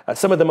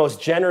 Some of the most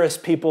generous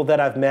people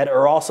that I've met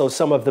are also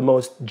some of the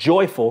most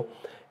joyful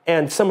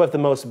and some of the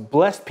most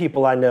blessed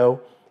people I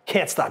know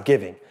can't stop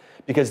giving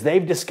because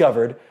they've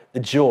discovered the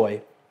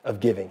joy of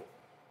giving.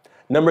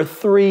 Number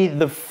three,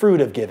 the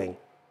fruit of giving.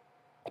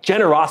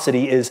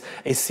 Generosity is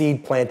a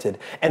seed planted,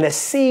 and a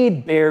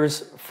seed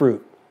bears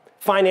fruit.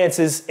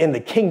 Finances in the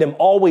kingdom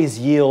always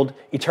yield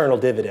eternal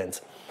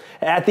dividends.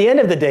 At the end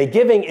of the day,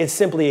 giving is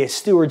simply a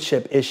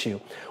stewardship issue.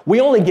 We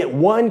only get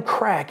one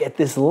crack at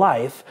this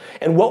life,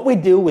 and what we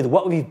do with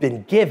what we've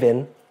been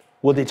given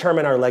will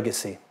determine our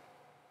legacy.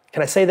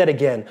 Can I say that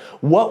again?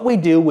 What we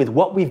do with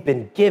what we've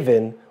been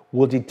given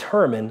will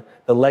determine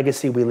the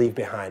legacy we leave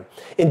behind.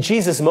 In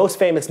Jesus' most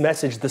famous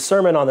message, the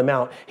Sermon on the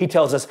Mount, he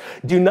tells us,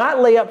 do not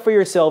lay up for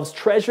yourselves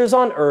treasures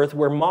on earth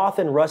where moth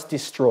and rust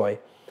destroy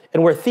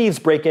and where thieves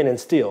break in and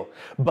steal,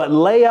 but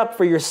lay up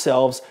for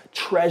yourselves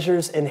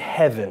treasures in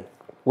heaven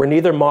where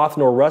neither moth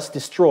nor rust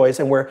destroys,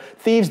 and where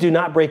thieves do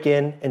not break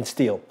in and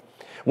steal.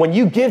 When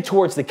you give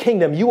towards the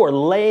kingdom, you are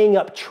laying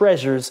up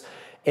treasures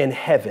in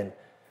heaven.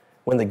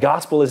 When the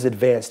gospel is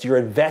advanced, you're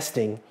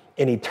investing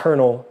in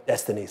eternal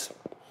destinies.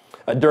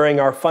 During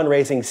our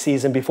fundraising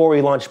season, before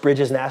we launched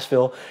Bridges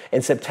Nashville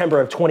in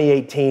September of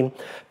 2018,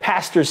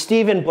 Pastor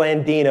Stephen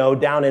Blandino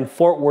down in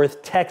Fort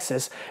Worth,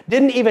 Texas,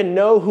 didn't even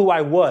know who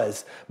I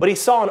was, but he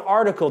saw an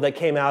article that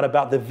came out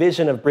about the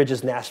vision of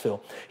Bridges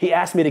Nashville. He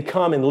asked me to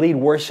come and lead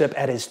worship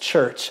at his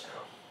church.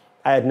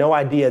 I had no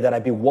idea that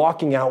I'd be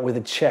walking out with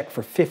a check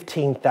for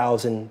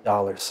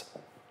 $15,000.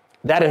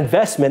 That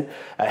investment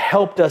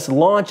helped us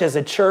launch as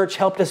a church,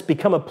 helped us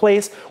become a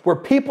place where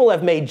people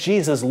have made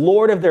Jesus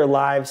Lord of their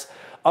lives.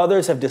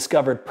 Others have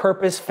discovered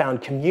purpose,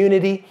 found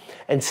community,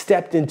 and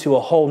stepped into a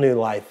whole new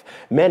life.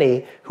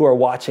 Many who are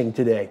watching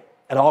today.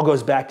 It all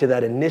goes back to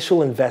that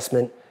initial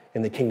investment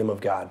in the kingdom of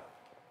God.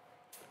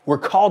 We're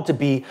called to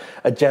be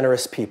a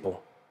generous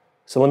people.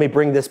 So let me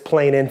bring this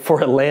plane in for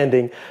a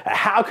landing.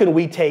 How can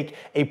we take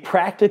a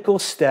practical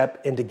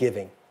step into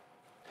giving?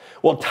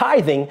 Well,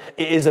 tithing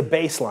is a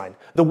baseline.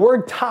 The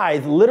word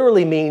tithe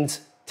literally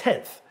means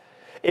tenth.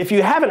 If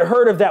you haven't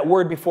heard of that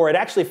word before, it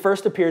actually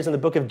first appears in the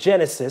book of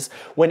Genesis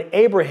when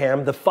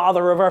Abraham, the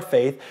father of our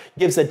faith,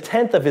 gives a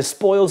tenth of his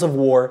spoils of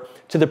war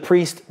to the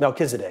priest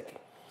Melchizedek.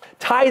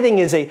 Tithing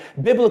is a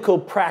biblical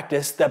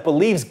practice that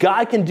believes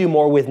God can do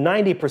more with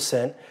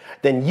 90%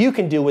 than you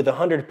can do with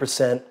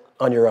 100%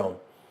 on your own.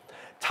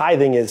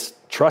 Tithing is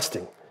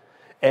trusting.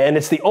 And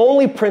it's the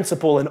only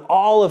principle in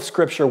all of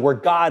Scripture where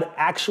God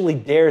actually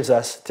dares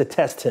us to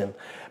test him.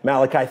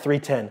 Malachi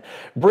 3:10,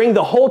 bring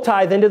the whole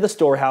tithe into the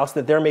storehouse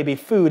that there may be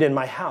food in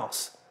my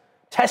house.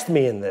 Test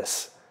me in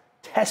this.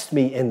 Test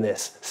me in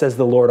this, says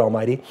the Lord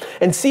Almighty,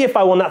 and see if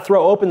I will not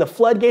throw open the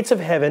floodgates of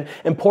heaven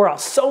and pour out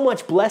so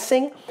much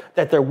blessing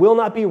that there will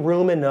not be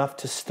room enough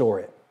to store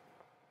it.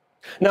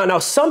 Now,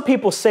 some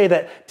people say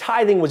that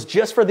tithing was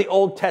just for the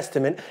Old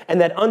Testament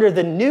and that under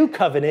the new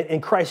covenant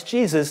in Christ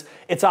Jesus,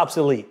 it's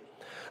obsolete.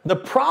 The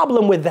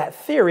problem with that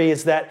theory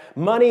is that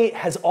money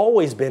has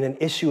always been an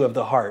issue of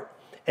the heart,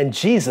 and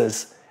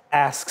Jesus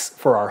asks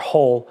for our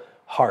whole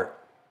heart.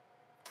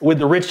 With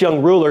the rich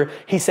young ruler,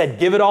 he said,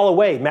 give it all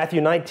away.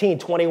 Matthew 19,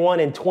 21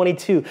 and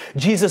 22.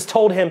 Jesus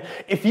told him,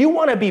 if you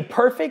want to be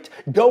perfect,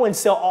 go and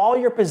sell all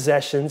your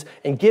possessions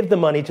and give the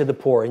money to the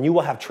poor, and you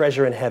will have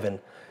treasure in heaven.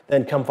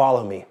 Then come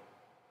follow me.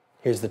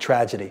 Here's the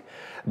tragedy.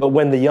 But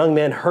when the young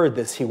man heard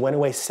this, he went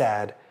away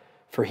sad,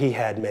 for he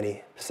had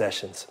many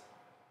possessions.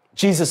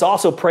 Jesus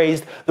also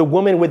praised the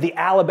woman with the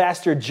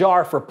alabaster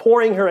jar for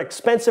pouring her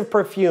expensive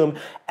perfume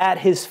at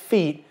his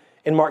feet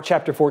in Mark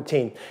chapter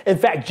 14. In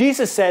fact,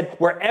 Jesus said,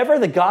 wherever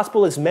the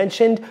gospel is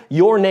mentioned,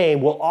 your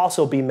name will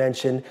also be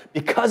mentioned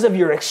because of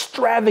your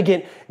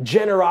extravagant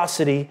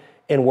generosity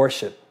in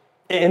worship.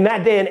 In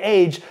that day and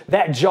age,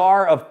 that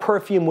jar of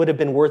perfume would have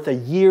been worth a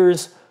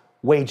year's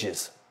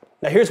wages.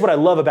 Now, here's what I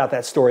love about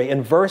that story.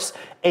 In verse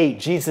 8,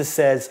 Jesus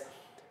says,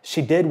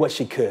 she did what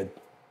she could.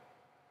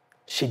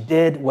 She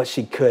did what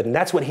she could. And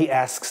that's what he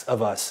asks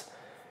of us.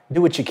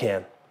 Do what you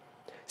can.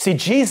 See,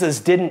 Jesus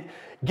didn't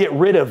get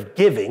rid of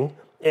giving.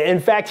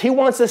 In fact, he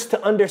wants us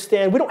to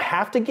understand we don't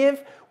have to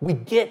give, we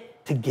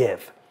get to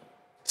give.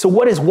 So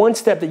what is one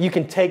step that you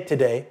can take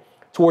today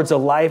towards a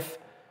life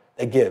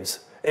that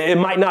gives? It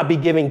might not be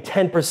giving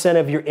 10%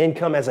 of your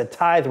income as a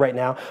tithe right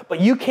now, but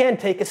you can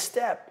take a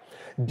step.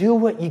 Do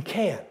what you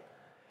can.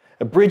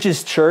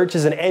 Bridges Church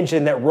is an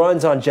engine that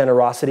runs on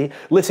generosity.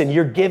 Listen,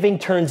 your giving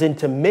turns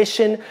into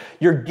mission.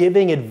 Your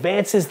giving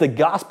advances the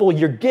gospel.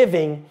 Your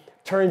giving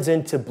turns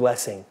into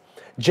blessing.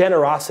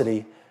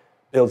 Generosity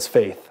builds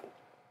faith.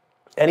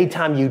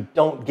 Anytime you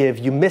don't give,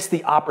 you miss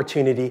the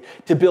opportunity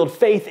to build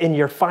faith in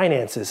your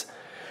finances.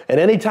 And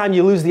anytime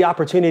you lose the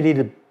opportunity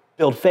to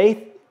build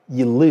faith,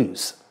 you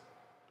lose.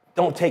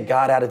 Don't take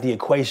God out of the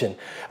equation.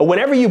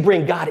 Whenever you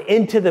bring God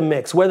into the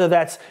mix, whether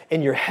that's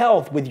in your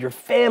health, with your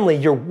family,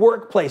 your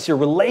workplace, your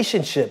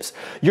relationships,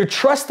 you're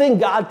trusting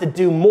God to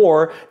do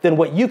more than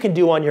what you can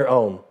do on your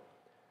own.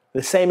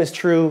 The same is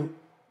true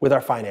with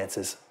our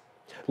finances.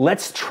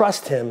 Let's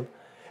trust him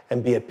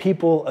and be a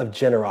people of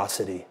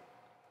generosity.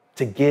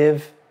 To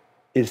give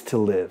is to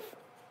live.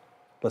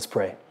 Let's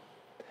pray.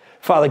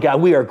 Father God,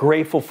 we are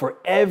grateful for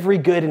every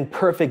good and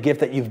perfect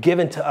gift that you've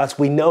given to us.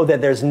 We know that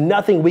there's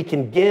nothing we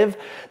can give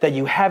that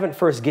you haven't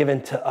first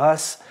given to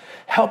us.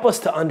 Help us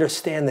to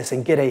understand this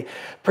and get a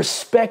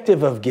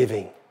perspective of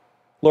giving.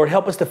 Lord,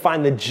 help us to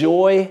find the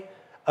joy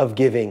of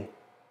giving.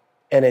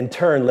 And in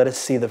turn, let us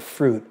see the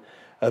fruit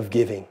of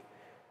giving.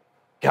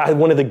 God,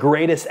 one of the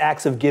greatest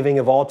acts of giving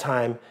of all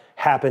time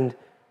happened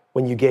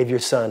when you gave your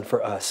son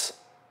for us.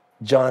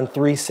 John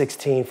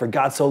 3:16, for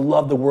God so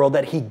loved the world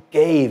that he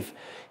gave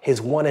his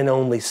one and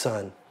only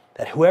son,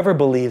 that whoever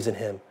believes in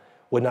him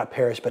would not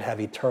perish but have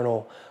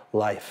eternal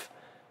life.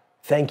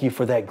 Thank you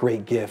for that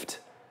great gift.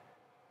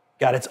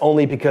 God, it's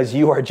only because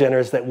you are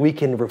generous that we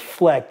can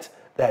reflect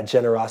that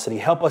generosity.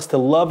 Help us to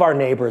love our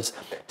neighbors,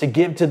 to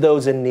give to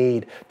those in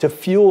need, to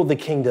fuel the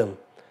kingdom,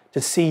 to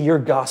see your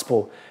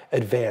gospel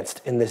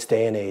advanced in this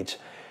day and age.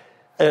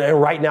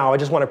 And right now, I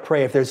just want to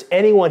pray if there's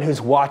anyone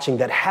who's watching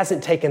that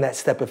hasn't taken that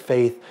step of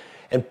faith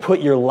and put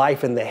your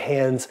life in the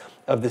hands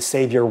of the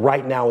Savior,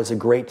 right now is a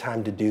great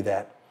time to do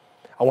that.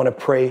 I want to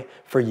pray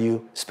for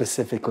you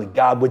specifically.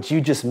 God, would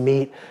you just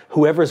meet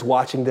whoever's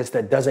watching this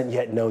that doesn't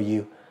yet know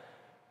you?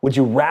 Would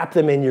you wrap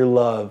them in your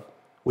love?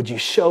 Would you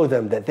show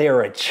them that they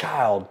are a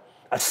child,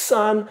 a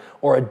son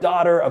or a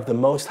daughter of the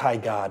Most High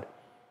God,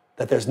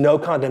 that there's no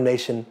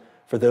condemnation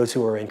for those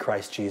who are in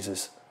Christ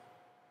Jesus,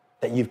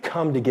 that you've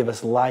come to give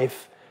us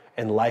life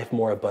and life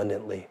more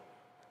abundantly.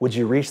 Would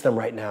you reach them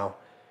right now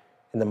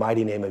in the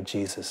mighty name of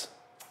Jesus?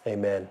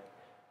 Amen.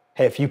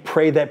 Hey, if you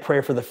prayed that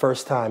prayer for the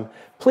first time,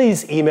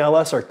 please email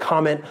us or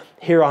comment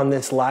here on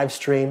this live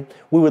stream.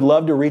 We would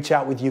love to reach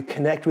out with you,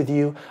 connect with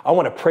you. I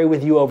want to pray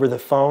with you over the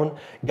phone.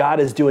 God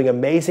is doing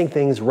amazing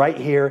things right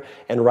here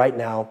and right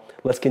now.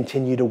 Let's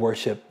continue to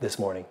worship this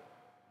morning.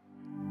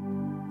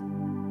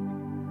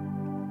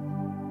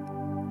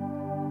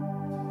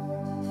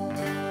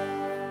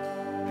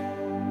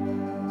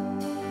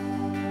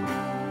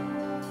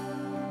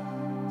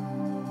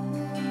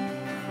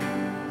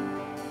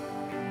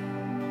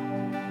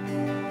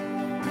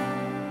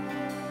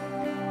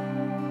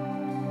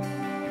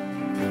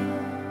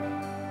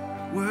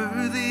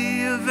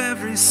 Worthy of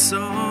every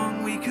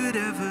song we could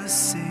ever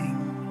sing,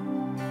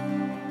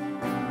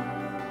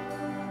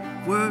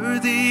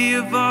 worthy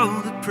of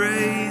all the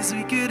praise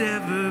we could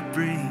ever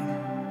bring.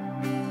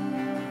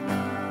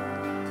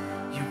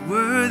 You're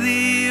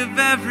worthy of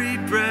every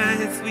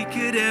breath we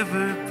could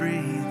ever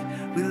breathe.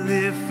 We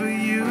live for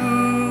you.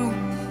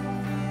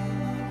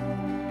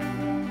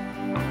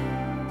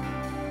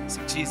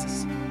 So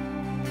Jesus.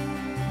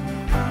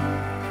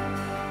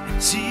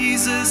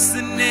 Jesus,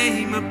 the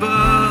name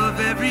above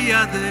every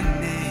other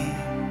name.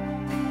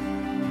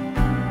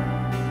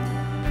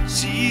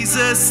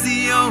 Jesus,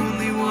 the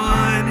only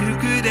one who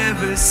could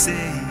ever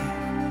save.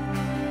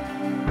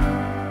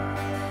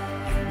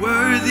 You're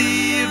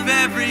worthy of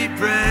every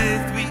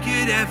breath we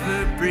could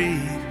ever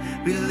breathe.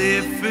 We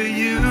live for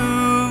you.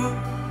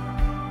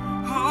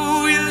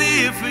 Oh, we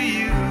live for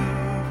you.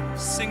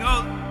 Sing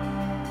holy.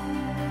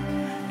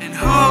 And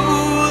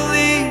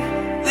holy,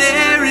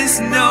 there is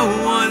no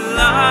one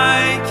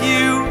like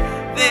you.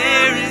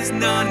 There is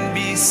none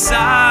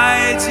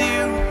beside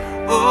you.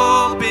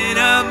 Open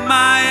up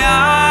my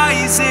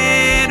eyes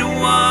in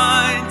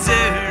wonder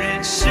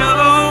and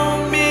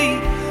show me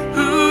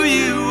who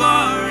you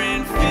are,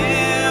 and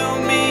fill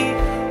me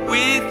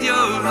with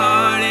your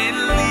heart and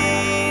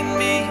lead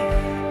me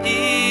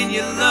in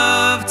your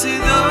love to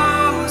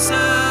those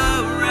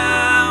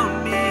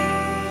around me.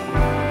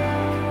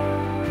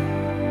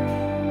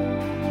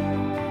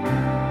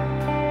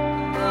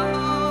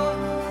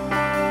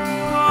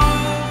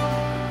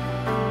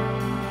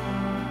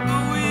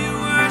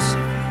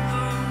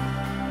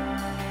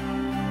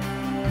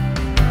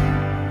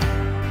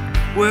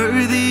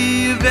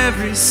 Worthy of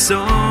every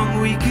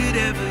song we could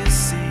ever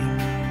sing.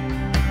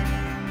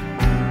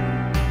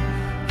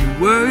 You're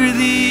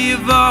worthy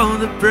of all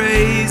the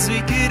praise we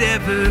could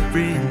ever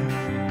bring.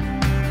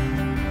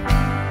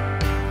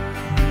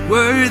 You're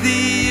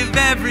worthy of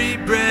every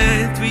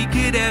breath we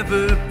could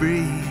ever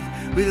breathe.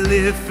 We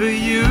live for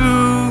you.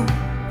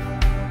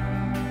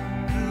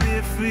 We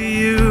live for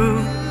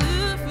you.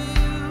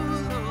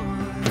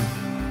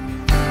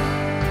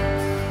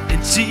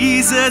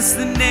 Jesus,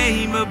 the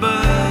name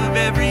above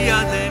every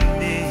other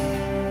name.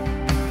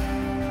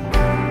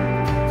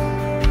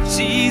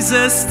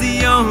 Jesus,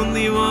 the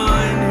only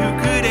one who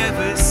could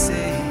ever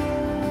save.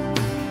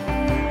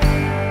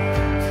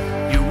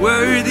 You're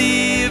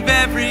worthy of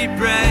every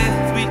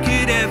breath we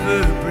could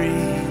ever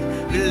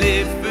breathe. We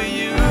live for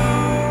you.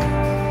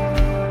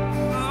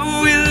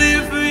 Oh, we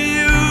live for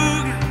you.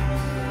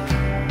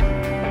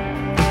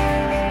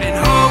 And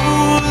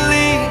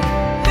holy,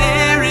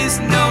 there is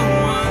no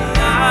one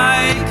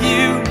like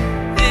you.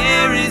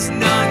 There is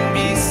none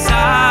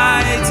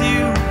beside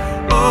you.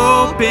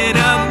 Open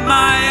up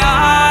my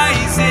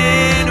eyes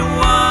in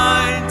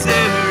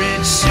wonder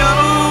and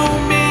show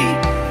me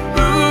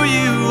who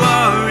you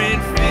are,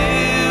 and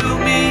fill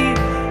me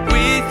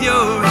with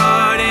your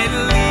heart and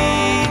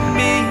lead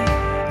me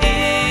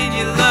in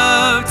your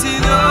love to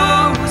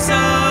those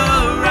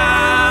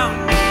around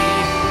me.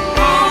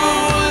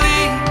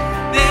 Holy,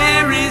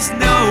 there is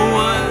no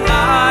one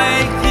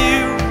like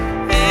you.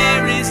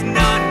 There is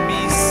none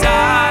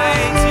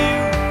beside you.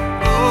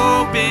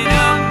 Open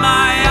up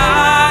my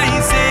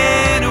eyes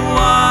and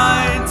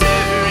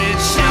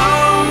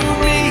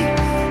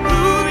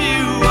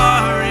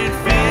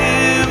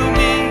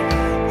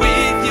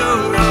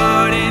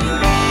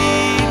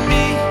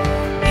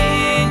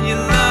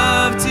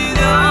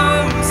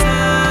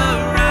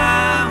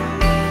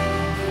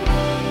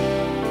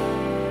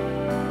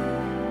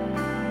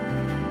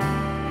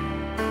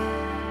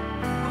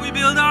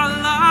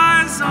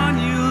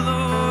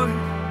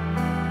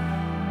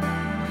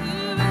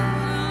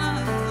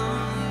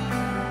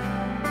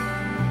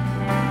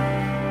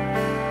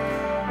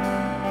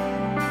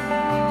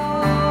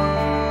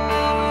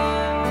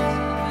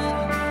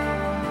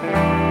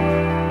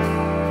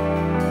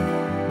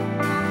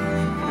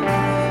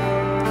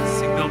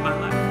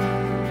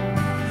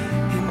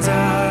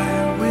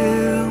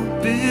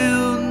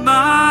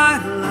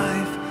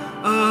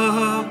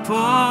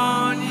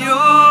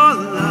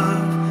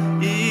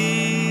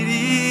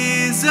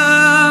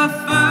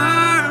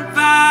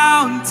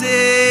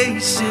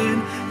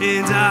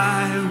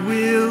I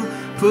will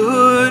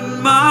put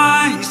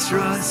my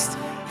trust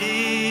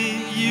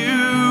in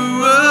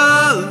you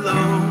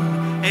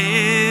alone,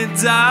 and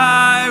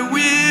I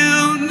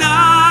will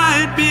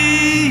not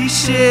be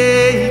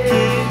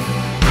shaken.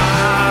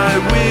 I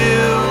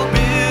will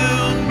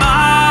build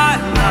my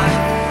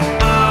life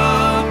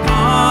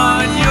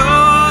upon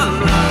your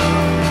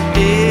love.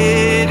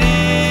 It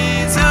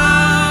is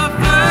a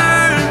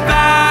firm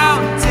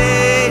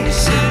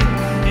foundation,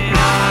 and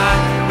I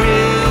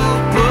will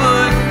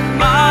put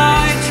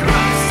my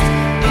trust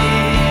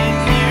in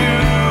you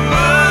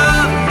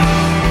alone,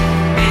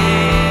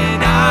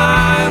 and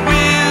I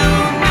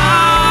will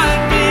not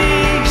be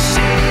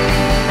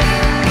shaken.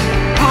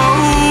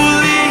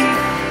 Holy,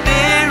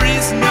 there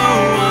is no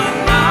one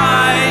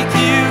like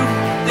you.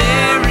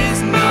 There is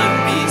none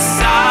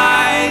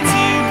beside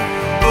you.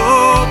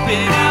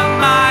 Open up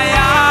my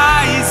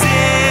eyes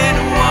in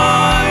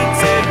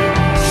wonder.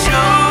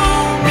 Show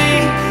me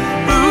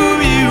who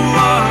you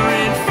are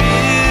and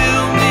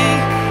fill me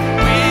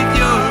with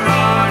your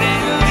heart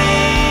and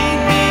lead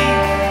me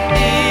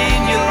in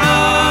your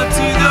love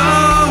to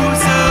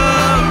those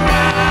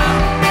around.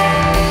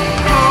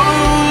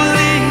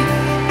 Holy,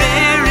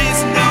 there is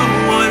no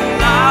one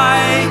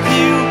like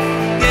you.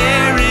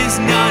 There is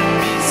none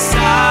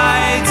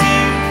beside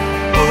you.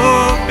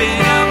 Open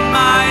up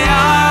my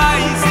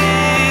eyes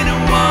in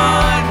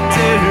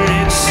wonder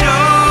and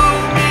show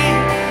me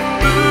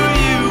who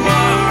you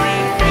are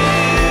and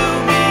fill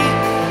me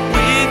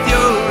with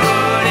your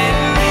heart and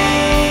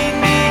lead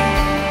me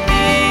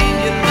in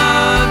your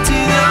love to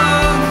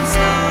those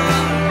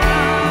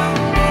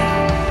around me.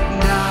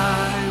 And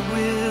I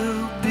will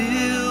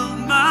build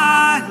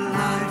my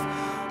life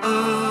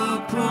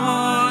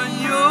upon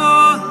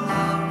your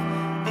love.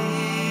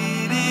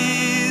 It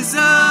is a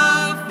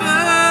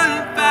firm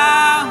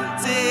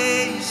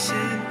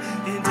foundation,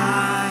 and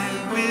I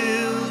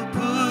will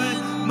put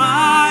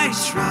my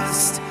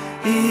trust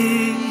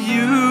in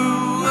you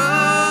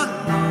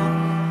alone,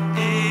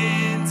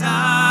 and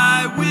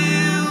I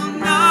will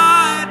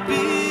not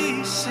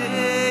be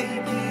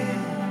shaken.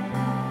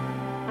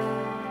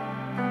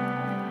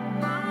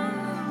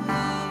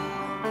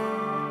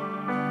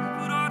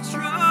 Put our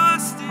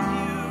trust in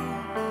you.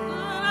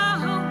 Put our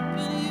hope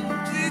in you.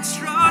 We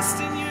trust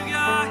in you,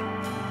 God.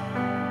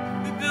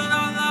 We build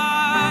our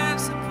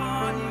lives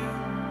upon you.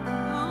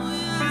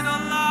 Build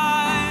our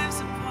lives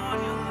upon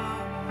your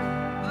love.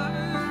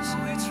 So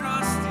we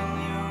trust in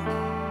you.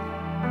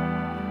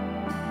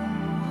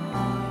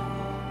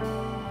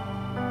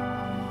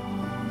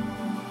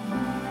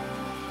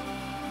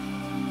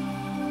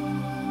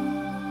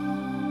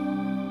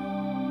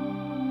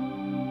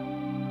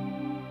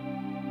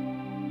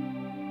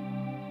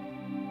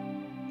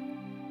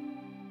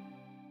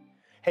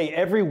 Hey,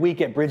 every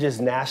week at Bridges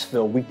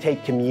Nashville, we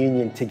take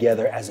communion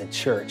together as a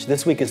church.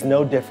 This week is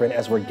no different.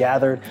 As we're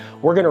gathered,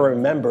 we're going to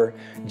remember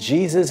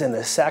Jesus and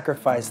the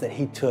sacrifice that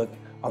he took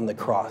on the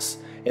cross.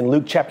 In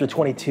Luke chapter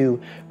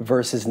 22,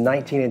 verses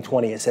 19 and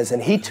 20, it says,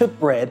 "And he took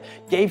bread,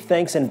 gave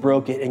thanks and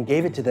broke it, and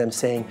gave it to them,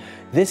 saying,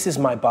 'This is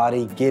my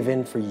body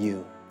given for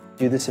you.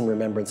 Do this in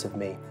remembrance of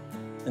me.'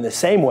 In the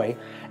same way,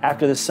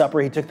 after the supper,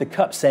 he took the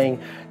cup, saying,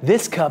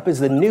 'This cup is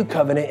the new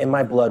covenant in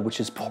my blood, which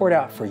is poured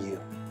out for you.'"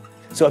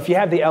 So if you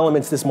have the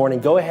elements this morning,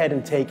 go ahead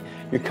and take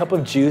your cup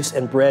of juice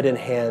and bread in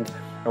hand,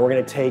 and we're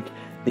going to take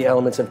the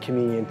elements of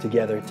communion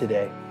together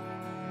today.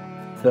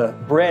 The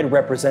bread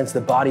represents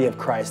the body of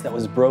Christ that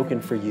was broken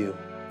for you.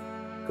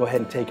 Go ahead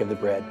and take of the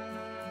bread.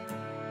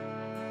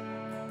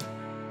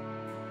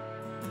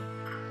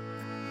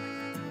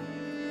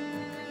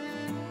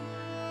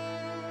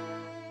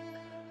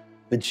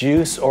 The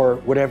juice, or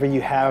whatever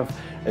you have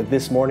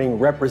this morning,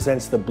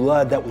 represents the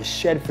blood that was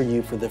shed for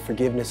you for the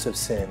forgiveness of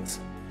sins.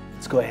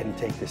 Let's go ahead and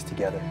take this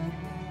together.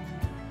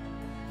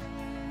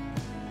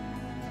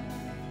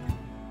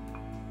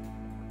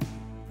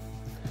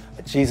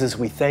 Jesus,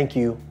 we thank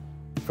you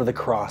for the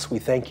cross. We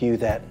thank you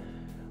that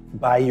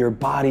by your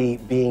body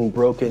being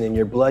broken and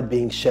your blood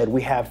being shed,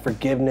 we have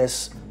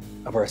forgiveness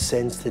of our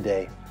sins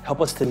today.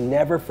 Help us to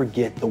never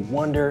forget the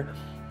wonder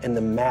and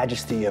the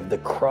majesty of the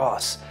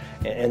cross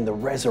and the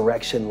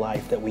resurrection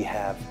life that we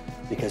have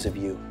because of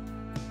you.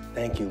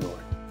 Thank you, Lord.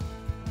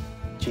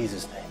 In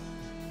Jesus' name.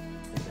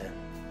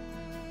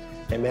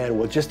 Amen.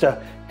 Well, just a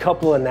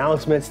couple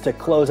announcements to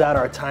close out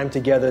our time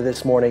together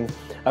this morning.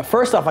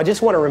 First off, I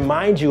just want to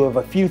remind you of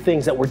a few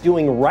things that we're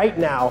doing right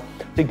now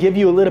to give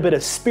you a little bit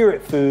of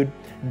spirit food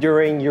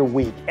during your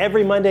week.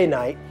 Every Monday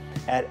night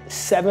at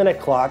 7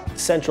 o'clock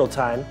Central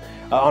Time,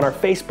 on our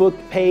Facebook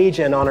page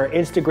and on our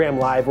Instagram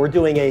Live, we're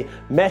doing a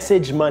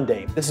Message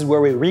Monday. This is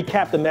where we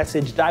recap the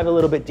message, dive a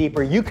little bit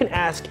deeper. You can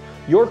ask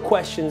your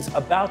questions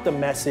about the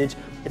message.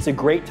 It's a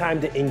great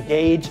time to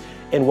engage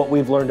in what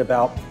we've learned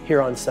about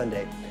here on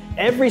Sunday.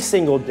 Every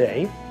single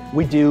day,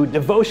 we do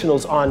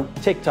devotionals on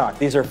TikTok.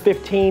 These are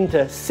 15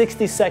 to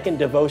 60-second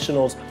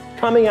devotionals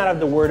coming out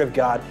of the Word of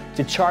God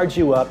to charge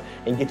you up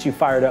and get you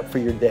fired up for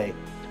your day.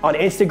 On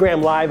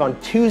Instagram Live on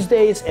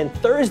Tuesdays and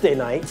Thursday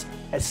nights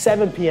at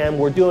 7 p.m.,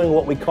 we're doing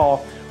what we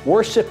call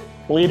Worship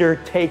leader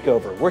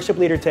takeover, worship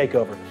leader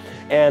takeover.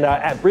 And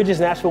at Bridges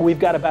Nashville, we've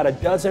got about a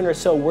dozen or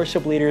so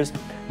worship leaders.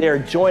 They are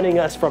joining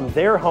us from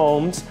their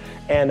homes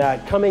and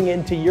coming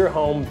into your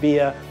home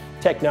via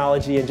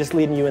technology and just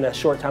leading you in a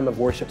short time of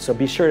worship. So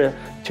be sure to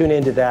tune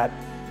into that.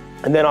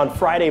 And then on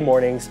Friday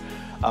mornings,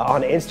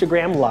 on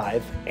Instagram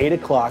Live, 8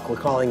 o'clock, we're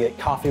calling it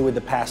Coffee with the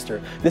Pastor.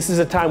 This is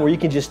a time where you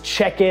can just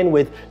check in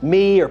with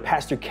me or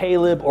Pastor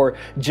Caleb or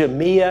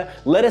Jamia.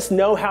 Let us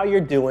know how you're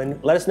doing.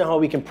 Let us know how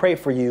we can pray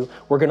for you.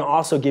 We're going to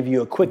also give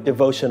you a quick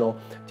devotional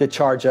to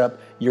charge up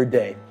your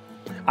day.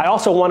 I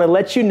also want to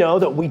let you know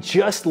that we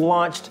just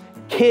launched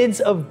Kids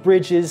of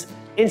Bridges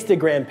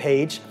Instagram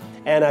page.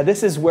 And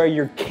this is where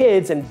your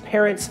kids and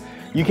parents,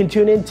 you can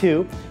tune in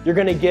too. You're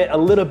going to get a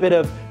little bit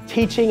of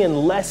teaching and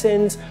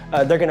lessons.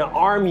 They're going to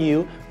arm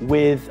you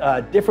with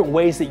different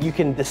ways that you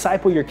can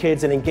disciple your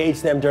kids and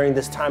engage them during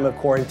this time of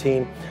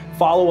quarantine.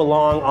 Follow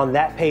along on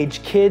that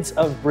page, Kids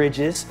of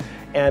Bridges.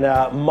 And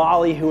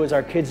Molly, who is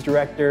our kids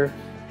director,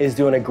 is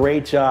doing a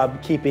great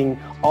job keeping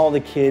all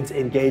the kids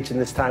engaged in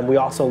this time. We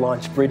also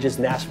launched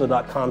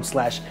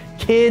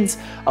bridgesnashville.com/kids.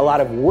 A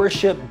lot of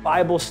worship,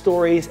 Bible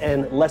stories,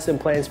 and lesson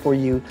plans for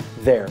you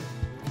there.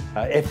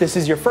 If this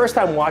is your first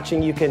time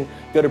watching, you can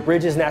go to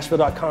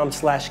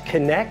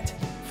bridgesnashville.com/connect,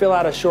 fill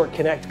out a short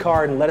connect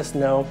card, and let us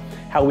know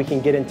how we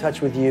can get in touch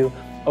with you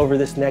over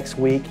this next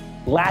week.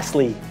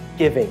 Lastly,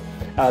 giving.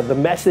 The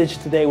message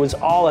today was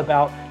all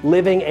about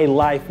living a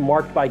life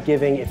marked by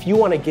giving. If you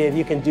want to give,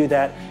 you can do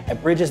that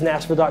at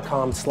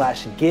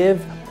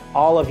bridgesnashville.com/give.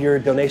 All of your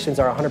donations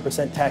are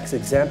 100% tax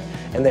exempt,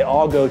 and they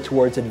all go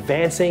towards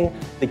advancing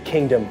the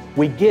kingdom.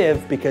 We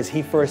give because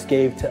He first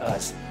gave to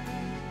us.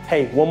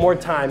 Hey, one more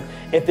time,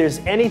 if there's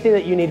anything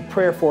that you need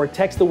prayer for,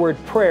 text the word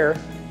prayer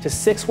to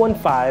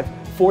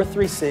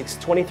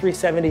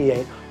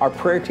 615-436-2378. Our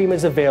prayer team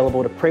is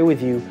available to pray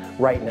with you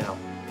right now.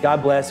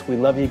 God bless. We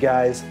love you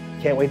guys.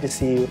 Can't wait to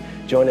see you.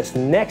 Join us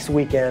next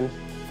weekend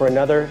for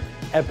another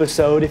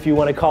episode, if you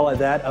want to call it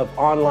that, of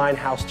Online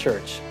House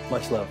Church.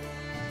 Much love.